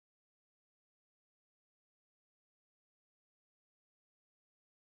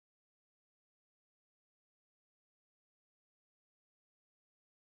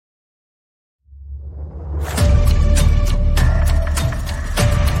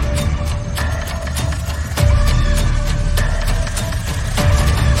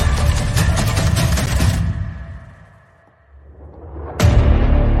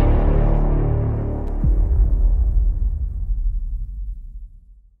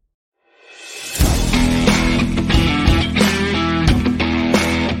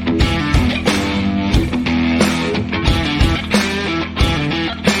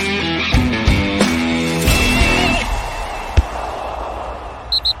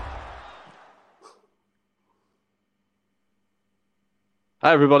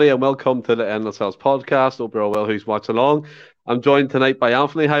Hi, everybody, and welcome to the Endless House podcast. Hope you're all well who's watching along. I'm joined tonight by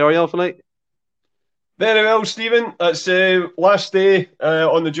Anthony. How are you, Anthony? Very well, Stephen. It's last day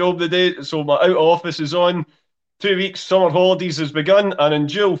on the job today, so my out of office is on. 2 weeks, summer holidays has begun, and in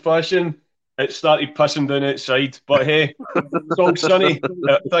dual fashion, it started pissing down outside. But hey, it's all sunny.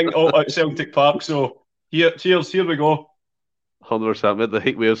 At Celtic Park. So cheers, here we go. 100%, mate. The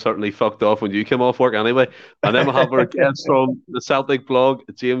heat wave certainly fucked off when you came off work anyway. And then we'll have our guest from the Celtic blog,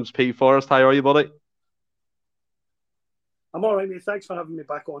 James P. Forrest. How are you, buddy? I'm all right, mate. Thanks for having me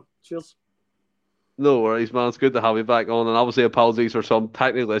back on. Cheers. No worries, man. It's good to have you back on. And obviously, apologies for some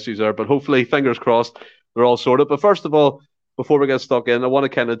technical issues there, but hopefully, fingers crossed, they're all sorted. But first of all, before we get stuck in, I want to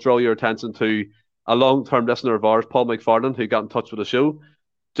kind of draw your attention to a long term listener of ours, Paul McFarlane, who got in touch with the show.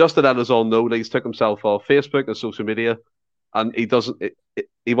 Just to let us all know that he's took himself off Facebook and social media, and he doesn't.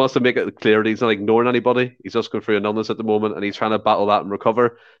 He wants to make it clear that he's not ignoring anybody. He's just going through an illness at the moment, and he's trying to battle that and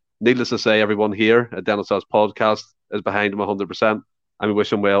recover. Needless to say, everyone here at Dennis House Podcast is behind him 100%. And we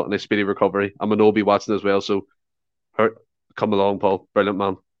wish him well and a speedy recovery. I'm going to be watching as well, so come along, Paul. Brilliant,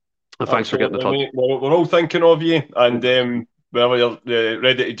 man. And thanks for getting in touch. Mate. We're all thinking of you, and whenever you're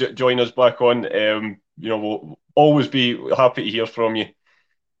ready to join us back on, we'll always be happy to hear from you.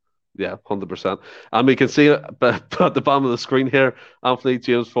 Yeah, 100%. And we can see it at the bottom of the screen here. Anthony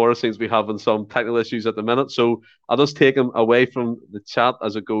James Forrest seems to be having some technical issues at the minute. So I'll just take him away from the chat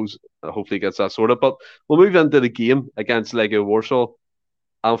as it goes. Hopefully he gets that sorted. But we'll move into the game against Legia Warsaw.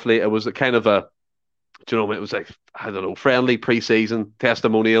 Anthony, it was a kind of a, it was like, I don't know, friendly pre-season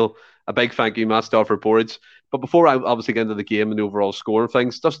testimonial, a big thank you match to Arthur Boruc. But before I obviously get into the game and the overall score and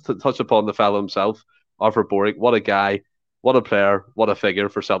things, just to touch upon the fellow himself, Arthur Boruc, what a guy. What a player, what a figure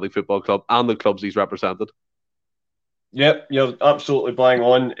for Celtic Football Club and the clubs he's represented. Yep, you're absolutely bang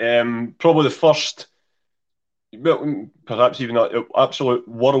on. Probably the first, well, perhaps even an absolute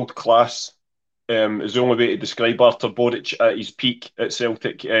world class is the only way to describe Artur Boruc at his peak at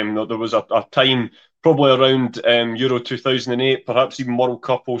Celtic. There was a time, probably around Euro 2008, perhaps even World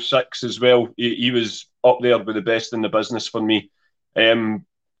Cup '06 as well. He was up there with the best in the business for me.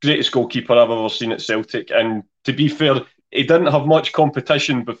 Greatest goalkeeper I've ever seen at Celtic. And to be fair, he didn't have much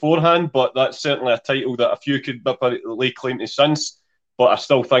competition beforehand, but that's certainly a title that a few could lay claim to since. But I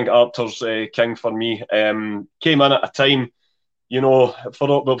still think Arthur's king for me. Came in at a time,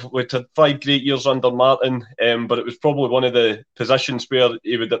 we'd had 5 great years under Martin, but it was probably one of the positions where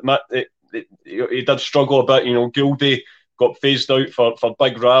he would admit he did struggle a bit. Gilday got phased out for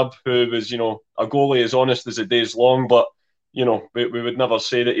Big Rab, who was, a goalie as honest as the day's long, but we would never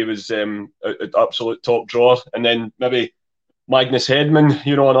say that he was an absolute top drawer. And then maybe Magnus Hedman,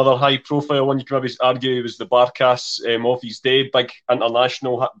 another high-profile one. You can maybe argue he was the Barkas of his day, big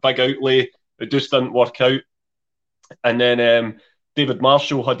international, big outlay. It just didn't work out. And then David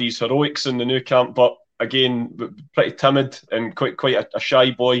Marshall had his heroics in the new camp, but again, pretty timid and quite a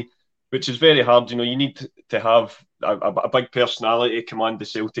shy boy, which is very hard. You need to have a big personality to command the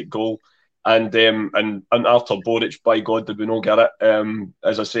Celtic goal. And Artur Boruc, by God, did we not get it?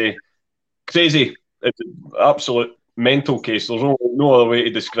 As I say, crazy. It's an absolute mental case. There's no other way to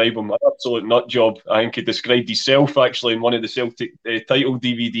describe him. An absolute nut job. I think he described himself actually in one of the Celtic title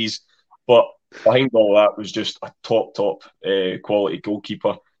DVDs. But behind all that was just a top quality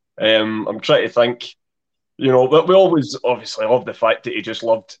goalkeeper. I'm trying to think. We always obviously love the fact that he just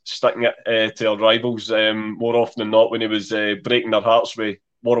loved sticking it to our rivals more often than not when he was breaking their hearts with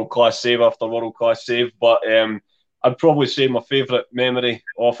world-class save after world-class save. But I'd probably say my favourite memory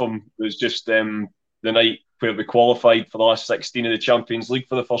of him was just the night where we qualified for the last 16 of the Champions League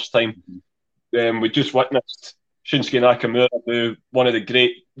for the first time. We just witnessed Shinsuke Nakamura do one of the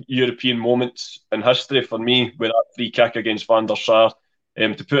great European moments in history for me with that free kick against Van der Sar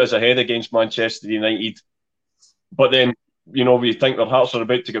to put us ahead against Manchester United. But then, we think their hearts are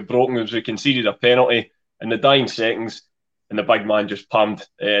about to get broken as we conceded a penalty in the dying seconds, and the big man just palmed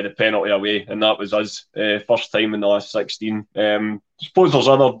the penalty away, and that was us, first time in the last 16. I suppose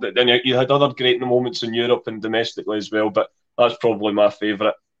then you had other great moments in Europe and domestically as well, but that's probably my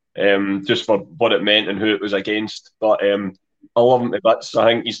favourite, just for what it meant and who it was against. But I love him to bits. I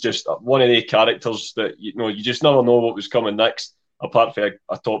think he's just one of the characters that you just never know what was coming next, apart from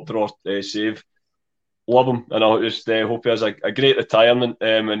a top drawer save. Love him, and I just hope he has a great retirement.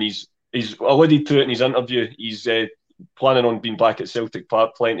 And he's alluded to it in his interview. He's planning on being back at Celtic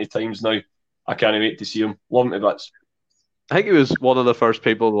Park plenty of times now. I can't wait to see him. Love him to bits. I think he was one of the first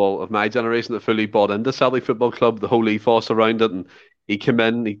people of my generation that fully bought into Celtic Football Club, the whole ethos around it, and he came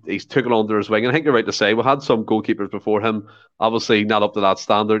in, he's took it under his wing. And I think you're right to say we had some goalkeepers before him, obviously not up to that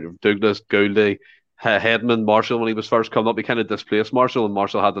standard. Douglas, Gouldy, Headman, Marshall, when he was first coming up, he kind of displaced Marshall, and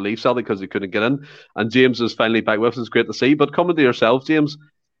Marshall had to leave sadly because he couldn't get in. And James is finally back with us. It's great to see. But coming to yourself, James,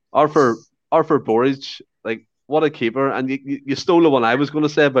 Arthur Boruc, like, what a keeper. And you stole the one I was going to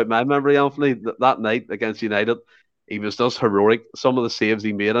say about my memory, Anthony. That night against United, he was just heroic. Some of the saves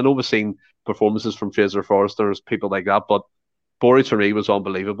he made. I know we've seen performances from Fraser Forrester, people like that, but Boruc for me was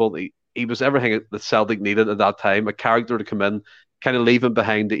unbelievable. He was everything that Celtic needed at that time. A character to come in, kind of leaving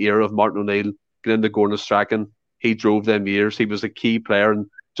behind the era of Martin O'Neill, get into Gordon Strachan. He drove them years. He was a key player. And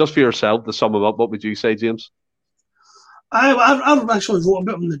just for yourself, to sum him up, what would you say, James? I actually wrote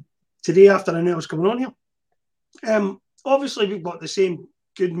about him today after I knew I was coming on here. Obviously, we've got the same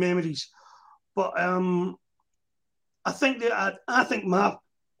good memories, but I think my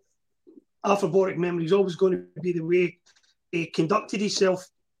Arthur Boruc memory is always going to be the way he conducted himself,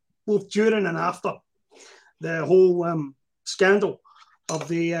 both during and after the whole scandal of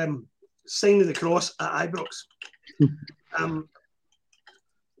the sign of the cross at Ibrox.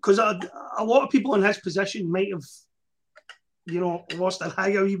 Because a lot of people in his position might have, lost their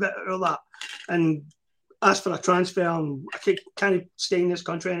hag a wee bit out of that and asked for a transfer and I can't stay in this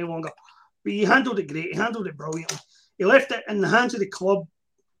country any longer. But he handled it great. He handled it brilliantly. He left it in the hands of the club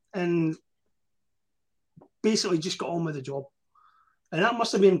and basically just got on with the job. And that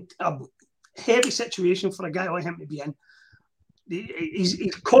must have been a heavy situation for a guy like him to be in.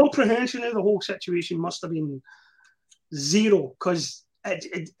 His comprehension of the whole situation must have been zero, because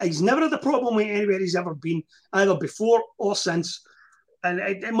he's never had a problem with anywhere he's ever been, either before or since. And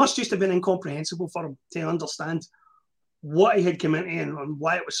it must just have been incomprehensible for him to understand what he had come into and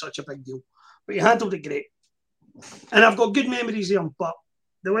why it was such a big deal. But he handled it great. And I've got good memories of him, but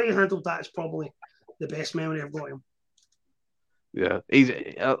the way he handled that is probably the best memory I've got of him. Yeah, he's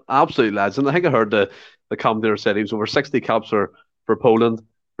an absolute legend. I think I heard the commentator said he was over 60 caps for Poland,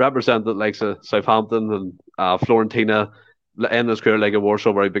 represented like Southampton and Fiorentina, ended his career like a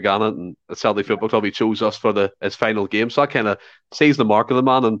Warsaw where he began it, and at Celtic Football Club he chose us for his final game. So that kind of sees the mark of the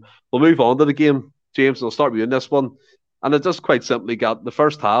man. And we'll move on to the game, James, and I'll start with you in this one. And it just quite simply got the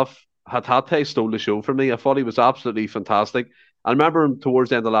first half. Hatate stole the show for me. I thought he was absolutely fantastic. I remember him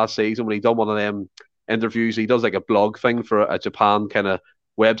towards the end of last season when he done one of them interviews. He does like a blog thing for a Japan kind of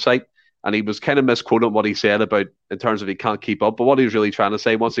website, and he was kind of misquoting what he said about in terms of he can't keep up. But what he was really trying to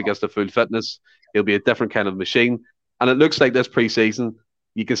say, once he gets to full fitness, he'll be a different kind of machine. And it looks like this pre-season,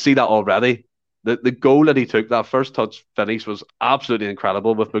 you can see that already. The goal that he took, that first touch finish, was absolutely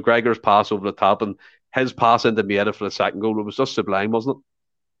incredible, with McGregor's pass over the top and his pass into Mieta for the second goal. It was just sublime, wasn't it?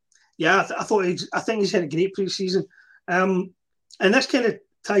 Yeah, I think he's had a great pre-season. And this kind of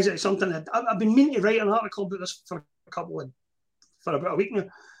ties into something that I've been meaning to write an article about this for about a week now,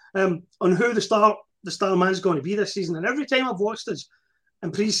 on who the star man's going to be this season. And every time I've watched this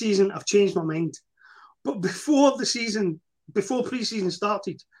in pre-season, I've changed my mind. But before pre-season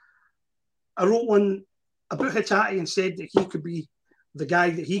started, I wrote one about Hatate and said that he could be the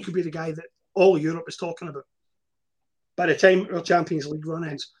guy that all Europe is talking about by the time our Champions League run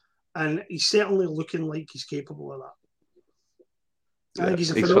ends. And he's certainly looking like he's capable of that. I think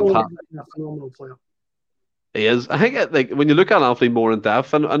he's a phenomenal player. He is. I think like when you look at Anthony more in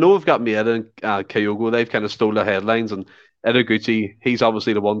depth, and I know we've got Mieta and Kyogo, they've kind of stole the headlines, and Ideguchi, he's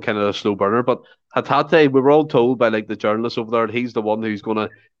obviously the one kind of a slow burner. But Hatate, we were all told by like the journalists over there, he's the one who's going to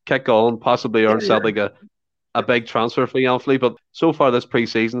kick on, possibly earn Celtic a big transfer fee, Anthony. But so far this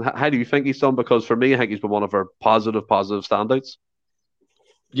pre-season, how do you think he's done? Because for me, I think he's been one of our positive standouts.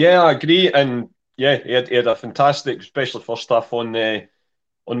 Yeah, I agree, and yeah, he had a fantastic, especially first half on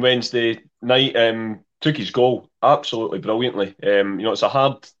Wednesday night. Took his goal absolutely brilliantly. It's a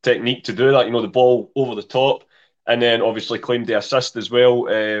hard technique to do that. The ball over the top, and then obviously claimed the assist as well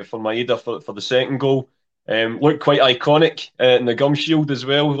for Maeda for the second goal. Looked quite iconic in the gum shield as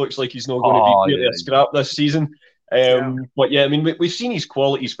well. Looks like he's not going to be really a scrap this season. But yeah, I mean, we've seen his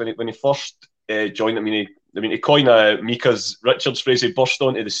qualities when he first joined. To coin Mika's Richards phrase, he burst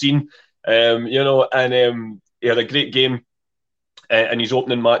onto the scene, and he had a great game in his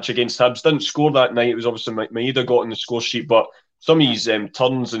opening match against Hibs. Didn't score that night. It was obviously Maeda got on the score sheet, but some of his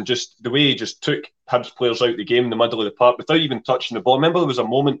turns and just the way he just took Hibs players out of the game in the middle of the park without even touching the ball. I remember there was a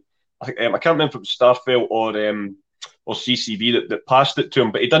moment, I can't remember if it was Starfelt or CCV that passed it to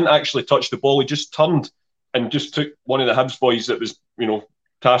him, but he didn't actually touch the ball. He just turned and just took one of the Hibs boys that was,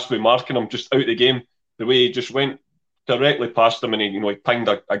 tasked with marking him just out of the game. The way he just went directly past him, and he pinged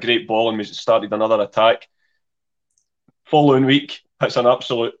a great ball and started another attack. Following week, hits an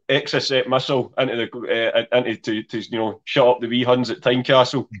absolute exocet missile into to shut up the wee Huns at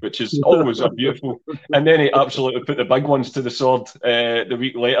Tynecastle, which is always a beautiful. And then he absolutely put the big ones to the sword the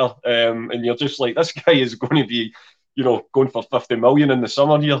week later, and you're just like, this guy is going to be, going for 50 million in the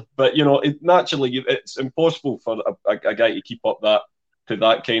summer here. But naturally, it's impossible for a guy to keep up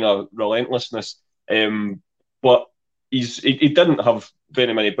that kind of relentlessness. But he didn't have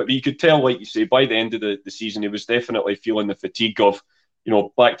very many, but you could tell, like you say, by the end of the season, he was definitely feeling the fatigue of,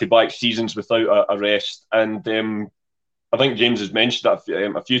 back-to-back seasons without a rest. And I think James has mentioned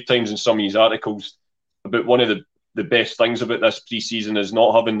that a few times in some of his articles about one of the best things about this pre-season is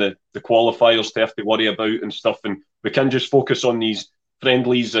not having the qualifiers to have to worry about and stuff, and we can just focus on these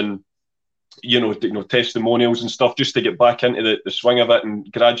friendlies and testimonials and stuff just to get back into the swing of it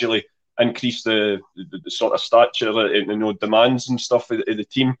and gradually increase the sort of stature and demands and stuff of the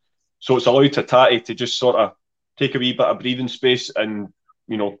team. So it's allowed Tatty to just sort of take a wee bit of breathing space and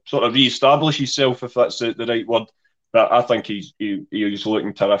sort of re-establish himself, if that's the right word. But I think he's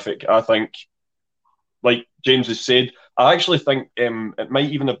looking terrific. I think, like James has said, I actually think it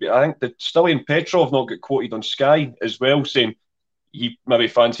might even have been, I think that Stilian Petrov not got quoted on Sky as well, saying he maybe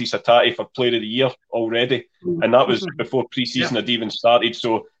fancies Hatate for Player of the Year already, and that was before pre-season had even started.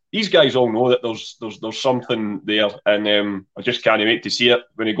 So these guys all know that there's something there, and I just can't wait to see it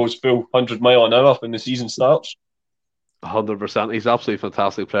when he goes full 100 mile an hour when the season starts. 100%. He's absolutely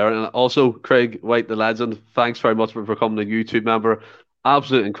fantastic player. And also, Craig White, the legend, thanks very much for becoming a YouTube member.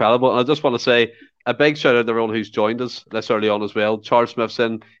 Absolutely incredible. And I just want to say a big shout out to everyone who's joined us this early on as well. Charles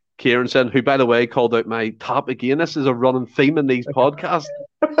Smithson, Kieranson, who, by the way, called out my tap again. This is a running theme in these podcasts.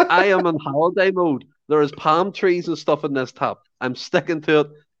 I am in holiday mode. There is palm trees and stuff in this tap. I'm sticking to it.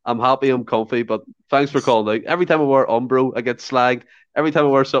 I'm happy, I'm comfy, but thanks for calling out. Every time I wear Umbro, I get slagged. Every time I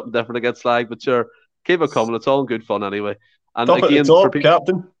wear something different, I get slagged. But sure, keep it coming. It's all in good fun anyway. And top again, top,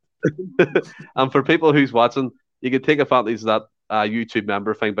 Captain. And for people who's watching, you can take advantage of that YouTube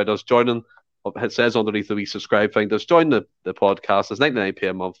member thing by just joining. It says underneath the wee subscribe thing, just join the podcast. It's 99p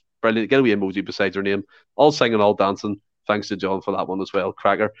a month. Brilliant. Get a wee emoji beside your name. All singing, all dancing. Thanks to John for that one as well.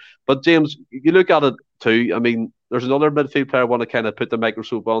 Cracker. But James, you look at it too. I mean, there's another midfield player I want to kind of put the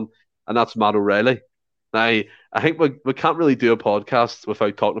microscope on, and that's Matt O'Reilly. Now, I think we can't really do a podcast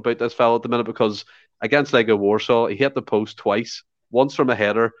without talking about this fella at the minute, because against Legia Warsaw, he hit the post twice, once from a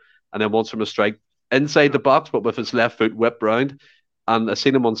header and then once from a strike inside the box, but with his left foot whipped round. And I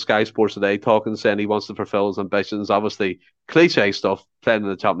seen him on Sky Sports today talking, saying he wants to fulfill his ambitions. Obviously, cliche stuff, playing in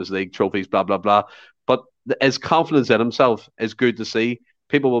the Champions League, trophies, blah, blah, blah. But his confidence in himself is good to see.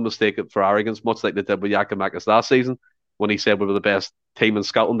 People will mistake it for arrogance, much like they did with Giakoumakis last season, when he said we were the best team in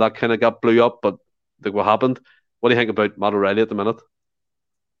Scotland. That kind of got blew up, but look what happened. What do you think about Matt O'Reilly at the minute?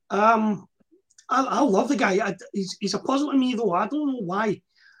 I love the guy. He's a puzzle to me, though. I don't know why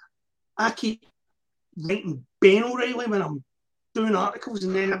I keep writing Ben O'Reilly when I'm doing articles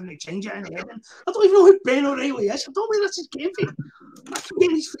and then having to change it in the heading. I don't even know who Ben O'Reilly is. I don't know where this is came from. I keep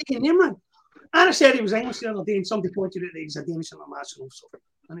getting his freaking name wrong. And I said he was English the other day, and somebody pointed out that he's a Danish international, so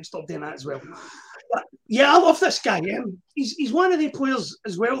and he stopped doing that as well. But yeah, I love this guy. He's one of the players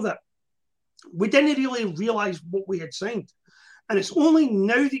as well that we didn't really realise what we had signed. And it's only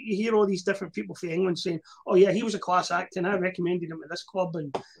now that you hear all these different people from England saying, oh yeah, he was a class act and I recommended him at this club,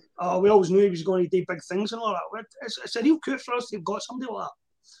 and we always knew he was going to do big things and all that. It's a real coup for us to have got somebody like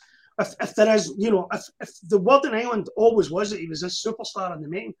that. If there is, if the word in England always was that he was this superstar in the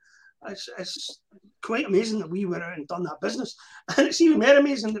making, it's quite amazing that we went out and done that business. And it's even more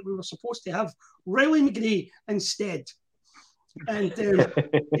amazing that we were supposed to have Riley McGree instead. And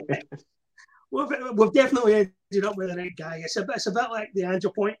we've definitely ended up with the right guy. It's a bit like the Ange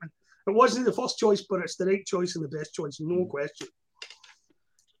appointment. It wasn't the first choice, but it's the right choice and the best choice, no question.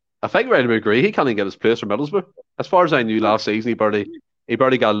 I think Riley McGree, he can't even get his place for Middlesbrough. As far as I knew last season, he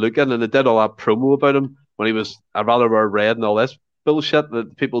barely got a look in, and they did all that promo about him when he was, I'd rather wear red and all this bullshit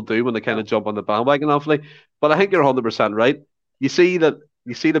that people do when they kind of jump on the bandwagon, awfully. But I think you're 100% right. You see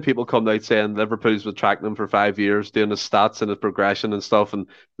the people come out saying Liverpool's been tracking him for 5 years, doing his stats and his progression and stuff, and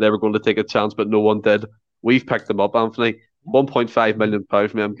they were going to take a chance, but no one did. We've picked him up, Anthony. £1.5 million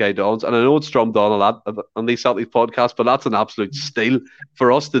from MK Dons. And I know it's drummed on a lot on these Celtic podcasts, but that's an absolute steal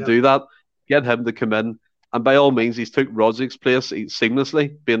for us to do that. Get him to come in. And by all means, he's took Rodzic's place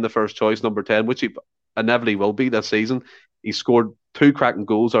seamlessly, being the first choice, number 10, which he inevitably will be this season. He scored 2 cracking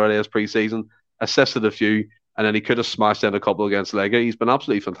goals already this pre-season, assisted a few, and then he could have smashed in a couple against Legia. He's been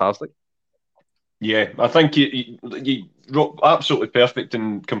absolutely fantastic. Yeah, I think you absolutely perfect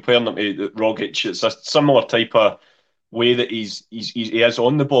in comparing them to Rogic. It's a similar type of way that he is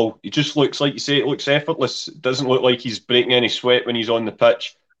on the ball. He just looks, like you say, it looks effortless. It doesn't look like he's breaking any sweat when he's on the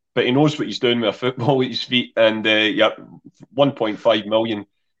pitch, but he knows what he's doing with a football at his feet. And 1.5 million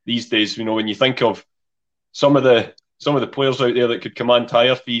these days. You know, when you think of some of the players out there that could command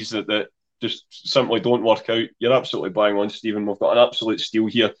higher fees that just simply don't work out, you're absolutely bang on, Stephen. We've got an absolute steal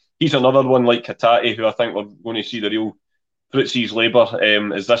here. He's another one like Hatate, who I think we're going to see the real fruits of his labour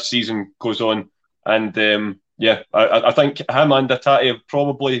as this season goes on. And I think him and Hatate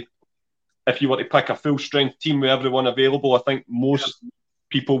probably, if you were to pick a full strength team with everyone available, I think most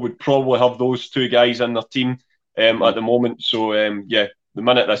people would probably have those two guys in their team at the moment. So the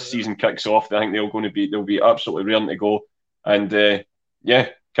minute this season kicks off, I think they'll be absolutely raring to go. And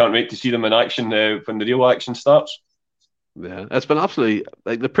can't wait to see them in action when the real action starts. Yeah, it's been absolutely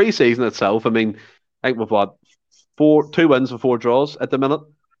like the pre-season itself. I mean, I think we've got 2 wins and 4 draws at the minute.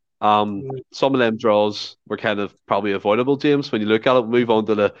 Some of them draws were kind of probably avoidable, James, when you look at it. Move on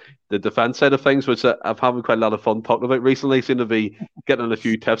to the defence side of things, which I've having quite a lot of fun talking about recently. Seem to be getting a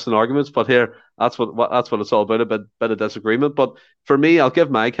few tips and arguments, but here that's what it's all about, a bit of disagreement. But for me, I'll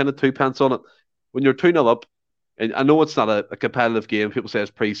give my kind of 2 pence on it. When you're 2-0 up, and I know it's not a competitive game, people say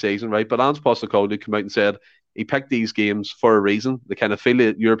it's pre-season, right? But Ange Postecoglou came out and said he picked these games for a reason. They kind of feel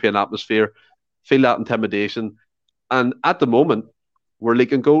the European atmosphere, feel that intimidation, and at the moment, we're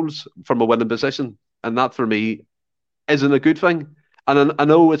leaking goals from a winning position. And that, for me, isn't a good thing. And I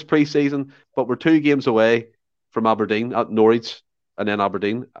know it's pre-season, but we're 2 games away from Aberdeen, at Norwich, and then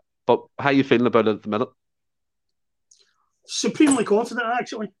Aberdeen. But how are you feeling about it at the minute? Supremely confident,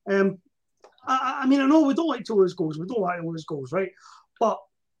 actually. I mean, I know we don't like to lose goals. We don't like to lose goals, right? But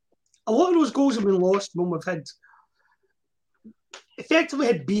a lot of those goals have been lost when we've effectively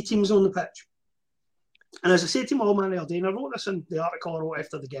had B teams on the pitch. And as I said to my old man the other day, and I wrote this in the article I wrote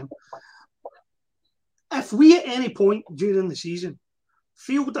after the game, if we at any point during the season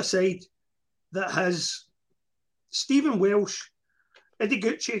field a side that has Stephen Welsh, Eddie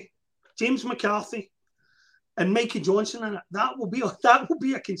Gucci, James McCarthy, and Mikey Johnson in it, that will be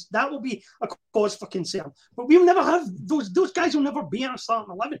a cause for concern. But we'll never have those guys will never be in a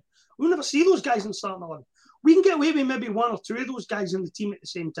starting 11. We'll never see those guys in the starting 11. We can get away with maybe 1 or 2 of those guys in the team at the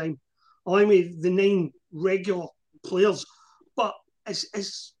same time, along with the 9 regular players, but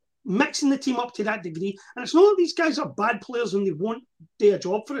it's mixing the team up to that degree. And it's not that these guys are bad players and they won't do a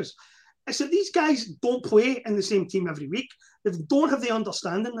job for us. It's that these guys don't play in the same team every week. They don't have the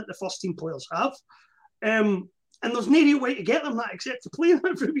understanding that the first team players have. And there's no real way to get them that except to play them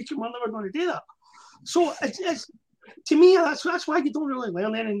every week, and we're never going to do that. So it's to me, that's why you don't really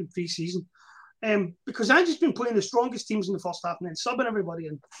learn anything in the pre-season. Because I've just been playing the strongest teams in the first half and then subbing everybody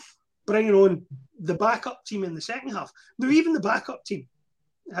and bringing on the backup team in the second half. Now, even the backup team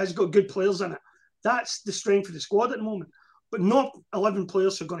has got good players in it. That's the strength of the squad at the moment. But not 11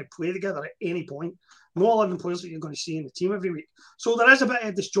 players who are going to play together at any point. Not 11 players that you're going to see in the team every week. So there is a bit of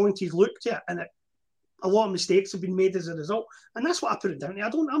a disjointed look to it, and a lot of mistakes have been made as a result. And that's what I put it down to.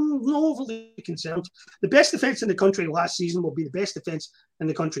 I'm not overly concerned. The best defence in the country last season will be the best defence in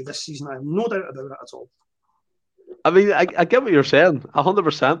the country this season. I have no doubt about it at all. I mean, I get what you're saying,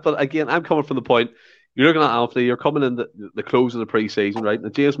 100%. But again, I'm coming from the point, you're looking at Anthony, you're coming in the close of the pre-season, right?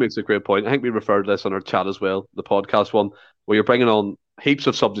 And James makes a great point. I think we referred to this on our chat as well, the podcast one, where you're bringing on heaps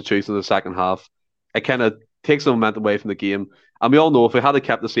of substitutes in the second half. It kind of takes the momentum away from the game. And we all know if we had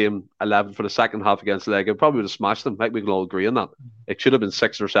kept the same 11 for the second half against Legia, it probably would have smashed them. I think we can all agree on that. It should have been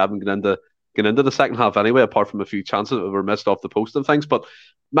 6 or 7 going into the second half anyway, apart from a few chances that were missed off the post and things. But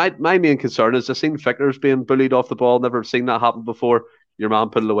my main concern is I've seen Vickers being bullied off the ball. Never seen that happen before. Your man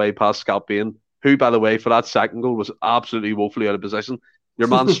put it away past Scott Bain, who, by the way, for that second goal was absolutely woefully out of position. Your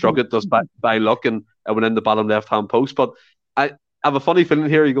man struck it just by luck and it went in the bottom left-hand post. But I have a funny feeling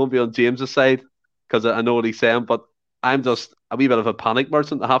here you're going to be on James's side because I know what he's saying, but I'm just a wee bit of a panic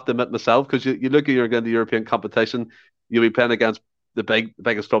merchant, I have to admit myself, because you look at you're going to the European competition, you'll be playing against the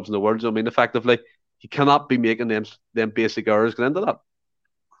biggest clubs in the world. So, I mean, effectively, you cannot be making them basic errors going into that.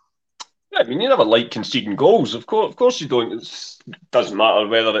 Yeah, I mean, you never like conceding goals. Of course you don't. It doesn't matter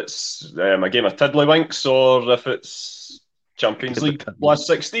whether it's a game of tiddlywinks or if it's Champions League last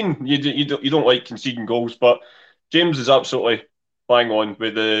 16. You don't like conceding goals. But James is absolutely bang on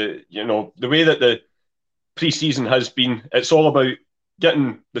with the way that the pre-season has been. It's all about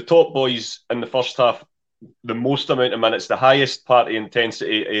getting the top boys in the first half the most amount of minutes, the highest party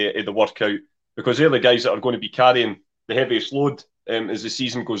intensity of the workout, because they're the guys that are going to be carrying the heaviest load as the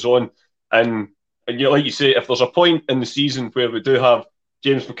season goes on. And like you say, if there's a point in the season where we do have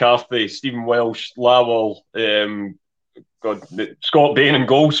James McCarthy, Stephen Welsh, Lawal, God, Scott Bain and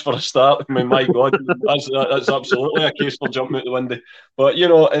goals for a start. I mean, my God, that's absolutely a case for jumping out the window. But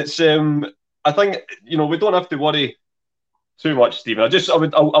it's I think we don't have to worry too much, Stephen.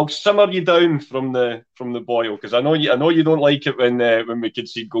 I'll simmer you down from the boil, because I know you don't like it when we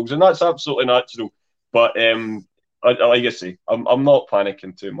concede goals, and that's absolutely natural. But like I say, I'm not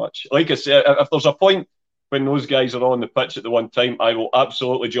panicking too much. Like I say, if there's a point when those guys are on the pitch at the one time, I will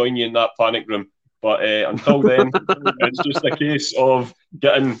absolutely join you in that panic room. But until then, it's just a case of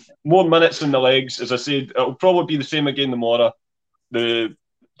getting more minutes in the legs. As I said, it'll probably be the same again tomorrow. The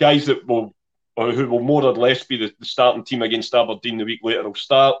guys who will more or less be the starting team against Aberdeen the week later will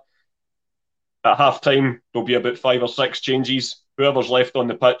start. At half-time, there'll be about 5 or 6 changes. Whoever's left on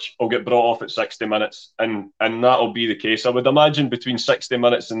the pitch will get brought off at 60 minutes, and that'll be the case. I would imagine between 60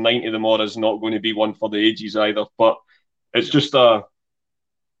 minutes and 90 tomorrow is not going to be one for the ages either, but it's just a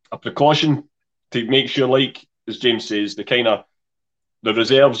precaution to make sure, like as James says, the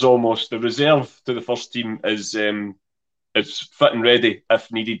reserve to the first team is fit and ready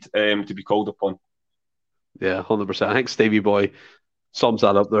if needed to be called upon. Yeah, 100%. I think Stevie Boy sums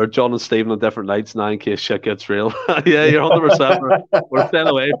that up there. John and Stephen on different nights now in case shit gets real. Yeah, you're 100%. We're staying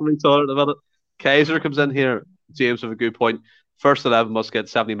away from each other at the minute. Kaiser comes in here. James with a good point. First 11 must get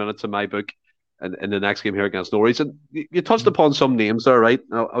 70 minutes in my book in the next game here against Norwich. And you touched upon some names there, right?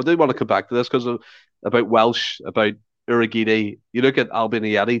 Now, I do want to come back to this because about Welsh, about Uragidi. You look at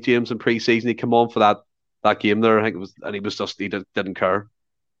Albinieri, James, in pre-season, he came on for that game there, I think it was, and he didn't care.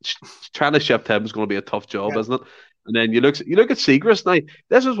 Trying to shift him is going to be a tough job, isn't it? And then you look at Seagrass. Now,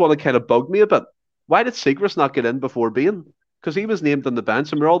 this is one that kind of bugged me a bit. Why did Seagrass not get in before Bain? Because he was named on the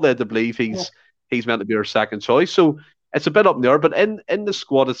bench, and we're all led to believe he's meant to be our second choice. So it's a bit up in the air. But in the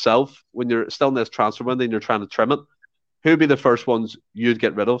squad itself, when you're still in this transfer window and you're trying to trim it, who would be the first ones you'd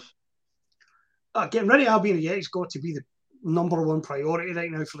get rid of? Getting rid of Albinieri's got to be the number one priority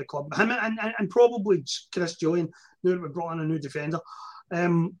right now for the club. Him and probably Chris Julian, now that we brought in a new defender.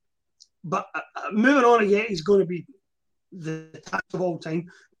 But moving on, he's going to be the task of all time,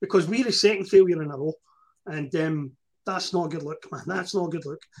 because we're the second failure in a row, and that's not a good look, man. That's not a good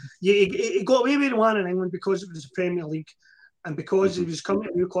look. He got away with the one in England because it was the Premier League, and because he was coming to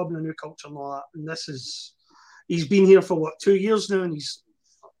a new club and a new culture and all that. And he's been here for 2 years now, and he's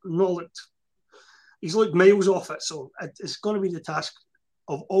looked miles off it. So it's going to be the task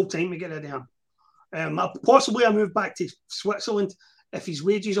of all time to get it down. Possibly I move back to Switzerland if his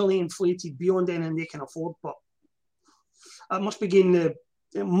wages only inflated beyond anything they can afford, but it must be giving the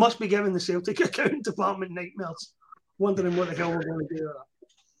Celtic accounting department nightmares, wondering what the hell we're going to do with that.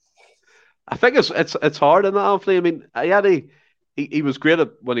 I think it's hard, isn't it, Anthony? I mean, he was great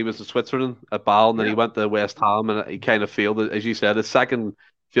when he was in Switzerland at Bâle, and then he went to West Ham, and he kind of failed, as you said, his second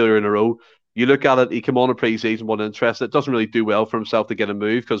failure in a row. You look at it, he came on a pre-season, one interest. It doesn't really do well for himself to get a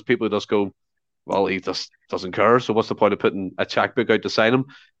move, because people just go, well, he just doesn't care, so what's the point of putting a checkbook out to sign him?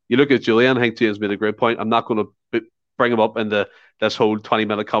 You look at Julian, I think James made a great point. I'm not going to bring him up into this whole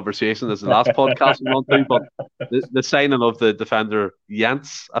 20-minute conversation as the last podcast we want to, but the signing of the defender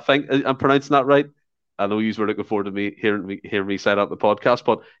Jenz, I think I'm pronouncing that right. I know you were looking forward to me hearing me say that on the podcast,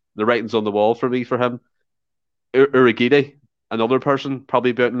 but the writing's on the wall for him. Uragidi, another person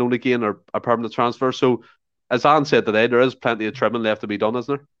probably about known again or a permanent transfer. So as Anne said today, there is plenty of trimming left to be done,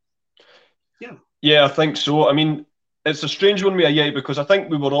 isn't there? Yeah, I think so. I mean, it's a strange one with Ayeti, because I think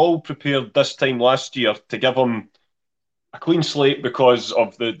we were all prepared this time last year to give him a clean slate because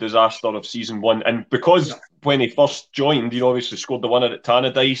of the disaster of season one, and because when he first joined, he obviously scored the winner at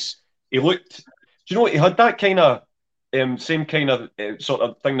Tannadice. He looked, he had that kind of same kind of sort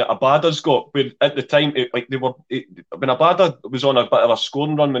of thing that Abada's got. Where at the time, when Abada was on a bit of a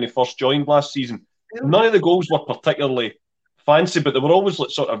scoring run when he first joined last season, none of the goals were particularly fancy, but they were always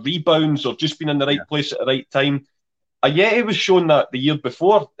like sort of rebounds or just being in the right place at the right time. Ayeti was shown that the year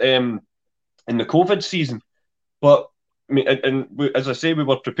before in the COVID season, but I mean, and as I say, we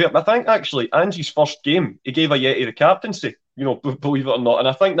were prepared. I think actually Angie's first game, he gave Ayeti the captaincy, believe it or not, and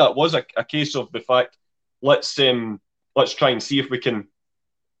I think that was a case of the fact, let's try and see if we can,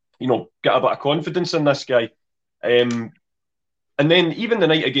 get a bit of confidence in this guy. And then even the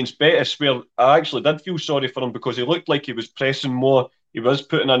night against Betis, where I actually did feel sorry for him because he looked like he was pressing more, he was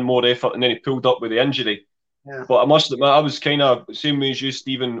putting in more effort, and then he pulled up with the injury. Yeah. But I must admit, I was kind of the same way as you,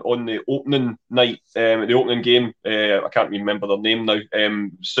 Stephen, on the opening night, the opening game. I can't remember their name now.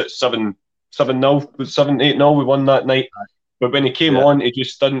 7-0, 7-8-0, we won that night. But when he came on, he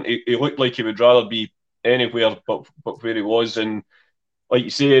just didn't. He looked like he would rather be anywhere but where he was. And like you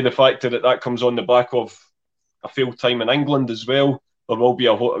say, the fact that comes on the back of a failed time in England as well. there will be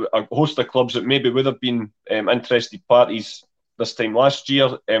a host of clubs that maybe would have been interested parties this time last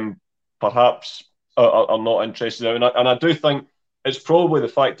year, perhaps are not interested now. And I do think it's probably the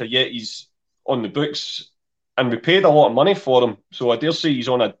fact that yet he's on the books and we paid a lot of money for him. So I dare say he's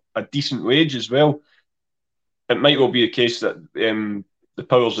on a decent wage as well. It might well be a case that the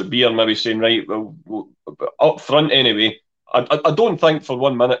powers that be are maybe saying, right, well, up front anyway, I don't think for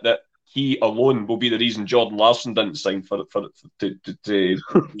 1 minute that he alone will be the reason Jordan Larson didn't sign to try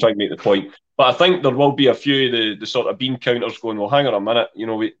and make the point. But I think there will be a few of the sort of bean counters going, well, hang on a minute,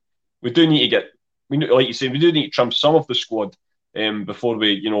 we do need to like you say, we do need to trim some of the squad before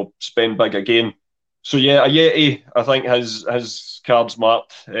we, spend big again. So yeah, Ayeti, I think his cards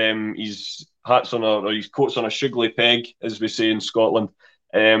marked. His his coat's on a sugarly peg, as we say in Scotland.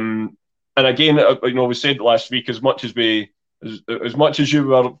 And again, we said last week, as much as you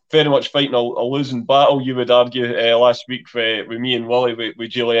were very much fighting a losing battle, you would argue last week with me and Willie, with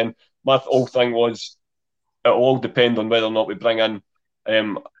Julian, my whole thing was it'll all depend on whether or not we bring in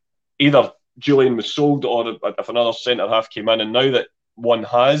either Julian was sold or if another centre half came in. And now that one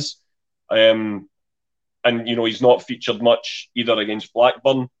has, and he's not featured much either against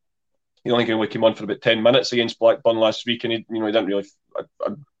Blackburn. I think he only came on for about 10 minutes against Blackburn last week, and he didn't really. I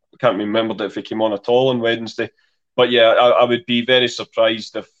can't remember if he came on at all on Wednesday. But yeah, I would be very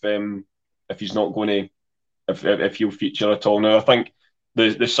surprised if he's not going to if he'll feature at all. Now I think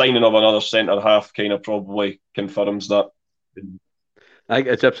the signing of another centre half kind of probably confirms that. I think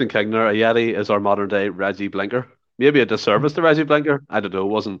Egyptian Kingner, Ayeti is our modern day Reggie Blinker. Maybe a disservice to Reggie Blinker. I don't know.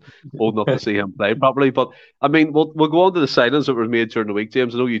 Wasn't old enough to see him play properly. But I mean, we'll go on to the signings that were made during the week,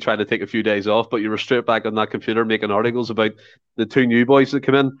 James. I know you tried to take a few days off, but you were straight back on that computer making articles about the two new boys that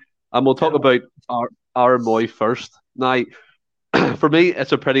come in. And we'll talk about our Mooy first. Now, for me,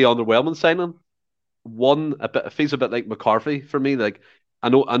 it's a pretty underwhelming signing. It feels a bit like McCarthy for me. Like I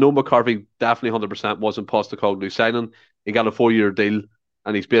know McCarthy definitely 100% wasn't Postecoglou signing. He got a 4-year deal,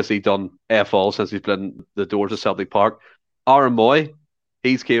 and he's basically done F all since he's been the doors of Celtic Park. Aaron Mooy,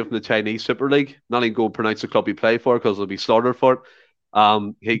 he's came from the Chinese Super League. Not even going to pronounce the club he played for because he'll be slaughtered for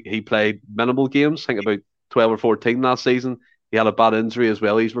it. He played minimal games, I think about 12 or 14 last season. He had a bad injury as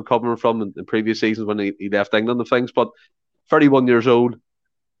well he's recovering from in previous seasons when he left England and things. But 31 years old,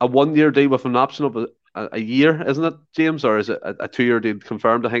 a 1-year deal with an option of a year, isn't it, James? Or is it a 2-year deal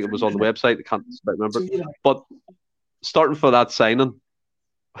confirmed? I think it was on the website. I can't remember. But starting for that signing,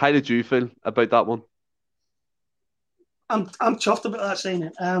 how did you feel about that one? I'm chuffed about that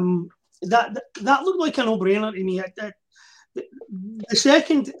signing. That looked like a no-brainer to me. The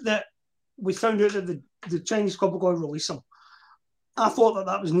second that we found out that the Chinese club were going to release him, I thought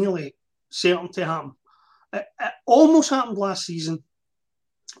that was nearly certain to happen. It almost happened last season,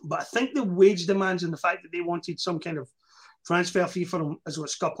 but I think the wage demands and the fact that they wanted some kind of transfer fee for him is what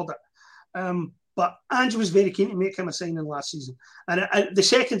scuppered it. But Andrew was very keen to make him a signing last season. And the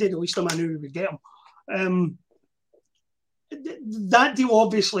second they released him, I knew we would get him. That deal,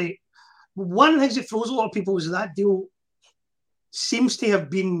 obviously, one of the things that throws a lot of people is that deal seems to have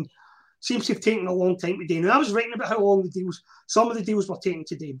taken a long time today. Now, I was writing about how long some of the deals were taking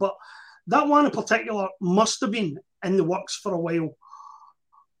today, but that one in particular must have been in the works for a while.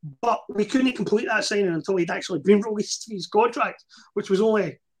 But we couldn't complete that signing until he'd actually been released to his contract, which was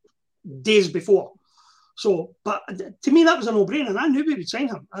only days before. So, but to me, that was a no-brainer, and I knew we would sign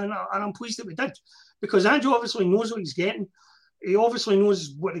him, and I'm pleased that we did, because Andrew obviously knows what he's getting. He obviously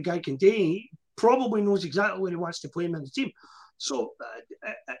knows what the guy can do. He probably knows exactly where he wants to play him in the team. So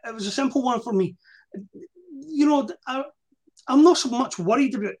it was a simple one for me. I'm not so much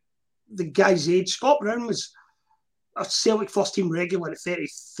worried about the guy's age. Scott Brown was a Celtic first team regular at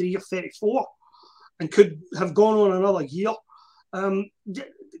 33 or 34 and could have gone on another year.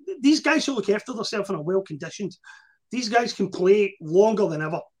 These guys who look after themselves and are well conditioned, these guys can play longer than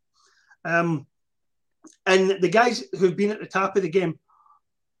ever. And the guys who've been at the top of the game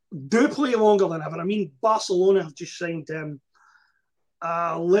do play longer than ever. I mean, Barcelona have just signed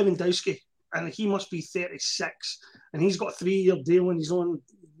Lewandowski, and he must be 36, and he's got a 3-year deal and he's on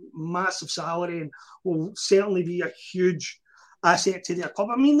massive salary and will certainly be a huge asset to their club.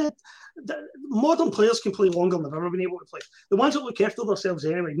 I mean, the modern players can play longer than they've ever been able to play. The ones that look after themselves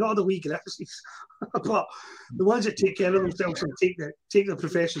anyway, not the wee Griffiths, but the ones that take care of themselves and take their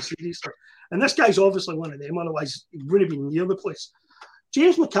profession seriously. And this guy's obviously one of them, otherwise he wouldn't be near the place.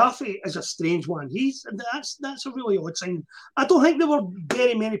 James McCarthy is a strange one. That's a really odd sign. I don't think there were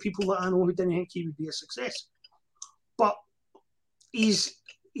very many people that I know who didn't think he would be a success. But he's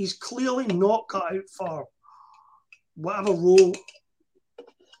clearly not cut out for whatever role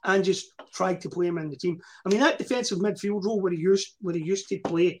and just tried to play him in the team. I mean, that defensive midfield role where he used to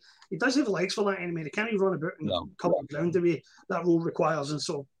play, he doesn't have the legs for that anymore. He can't even run about and cover the ground the way that role requires. And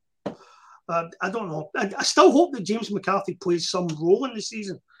so, I don't know. I still hope that James McCarthy plays some role in the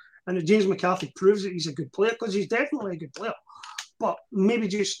season, and that James McCarthy proves that he's a good player, because he's definitely a good player. But maybe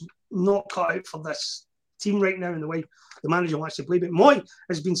just not cut out for this team right now in the way the manager wants to play. But Mooy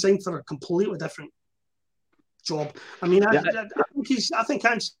has been signed for a completely different job. I mean, I think he's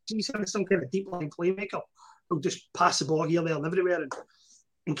some kind of deep line playmaker who'll just pass the ball here, there, and everywhere,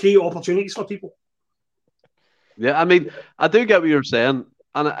 and create opportunities for people. Yeah, I mean, I do get what you're saying,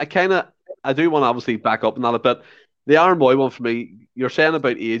 and I do want to obviously back up on that a bit. The Aaron Mooy one for me, you're saying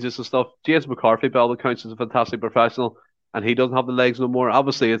about ages and stuff. James McCarthy, by all accounts, is a fantastic professional, and he doesn't have the legs no more.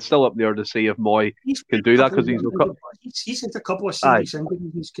 Obviously, it's still up there to see if Mooy can do that, because he's had a couple of serious injuries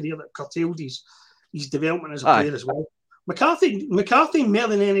in his career that curtailed his development as a player as well. McCarthy, more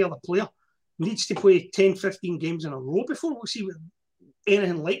than any other player, needs to play 10, 15 games in a row before we'll see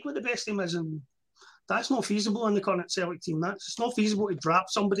anything like what the best team is, and that's not feasible in the current Celtic team. It's not feasible to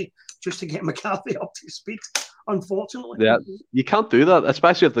draft somebody just to get McCarthy up to speed, unfortunately. Yeah, you can't do that,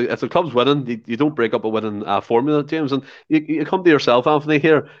 especially if the club's winning. You don't break up a winning formula, James. And you come to yourself, Anthony,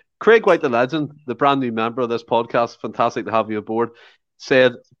 here. Craig White, the legend, the brand new member of this podcast, fantastic to have you aboard,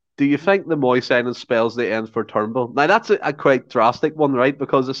 said, do you think the Mooy signing spells the end for Turnbull? Now, that's a quite drastic one, right?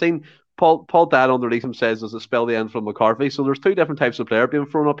 Because I've seen Paul Dad underneath him says, does it spell the end for McCarthy? So there's two different types of player being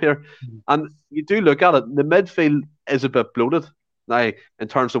thrown up here. And you do look at it, the midfield is a bit bloated. Now, in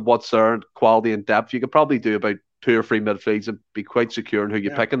terms of what's there, quality and depth, you could probably do about 2 or 3 midfields and be quite secure in who you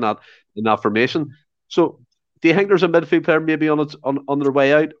pick in that formation. So do you think there's a midfield player maybe on their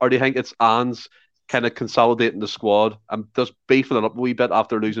way out, or do you think it's Anne's kind of consolidating the squad and just beefing it up a wee bit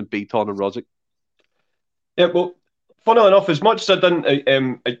after losing Beaton and Rozic? Yeah, well, funnily enough, as much as I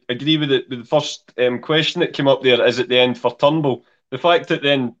didn't agree with the first question that came up there, is at the end for Turnbull, the fact that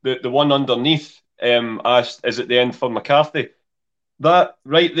then the one underneath asked, is at the end for McCarthy, that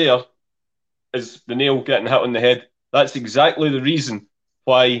right there is the nail getting hit on the head. That's exactly the reason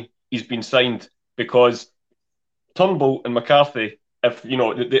why he's been signed, because Turnbull and McCarthy, if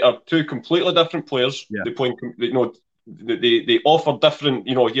they are two completely different players, they play, they offer different.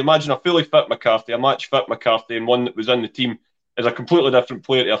 You imagine a fully fit McCarthy, a match fit McCarthy, and one that was in the team is a completely different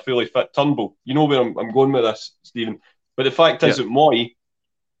player to a fully fit Turnbull. You know where I'm going with this, Stephen. But the fact is that Mooy,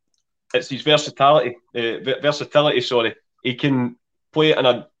 it's his versatility. Sorry, he can play in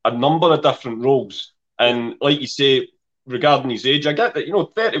a number of different roles, and like you say, regarding his age, I get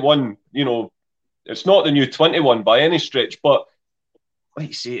that 31. It's not the new 21 by any stretch, but like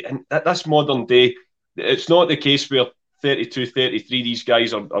you say, and that's modern day. It's not the case where 32, 33, these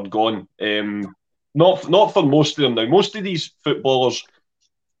guys are gone. Not for most of them now. Most of these footballers,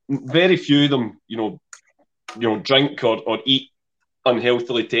 very few of them, drink or eat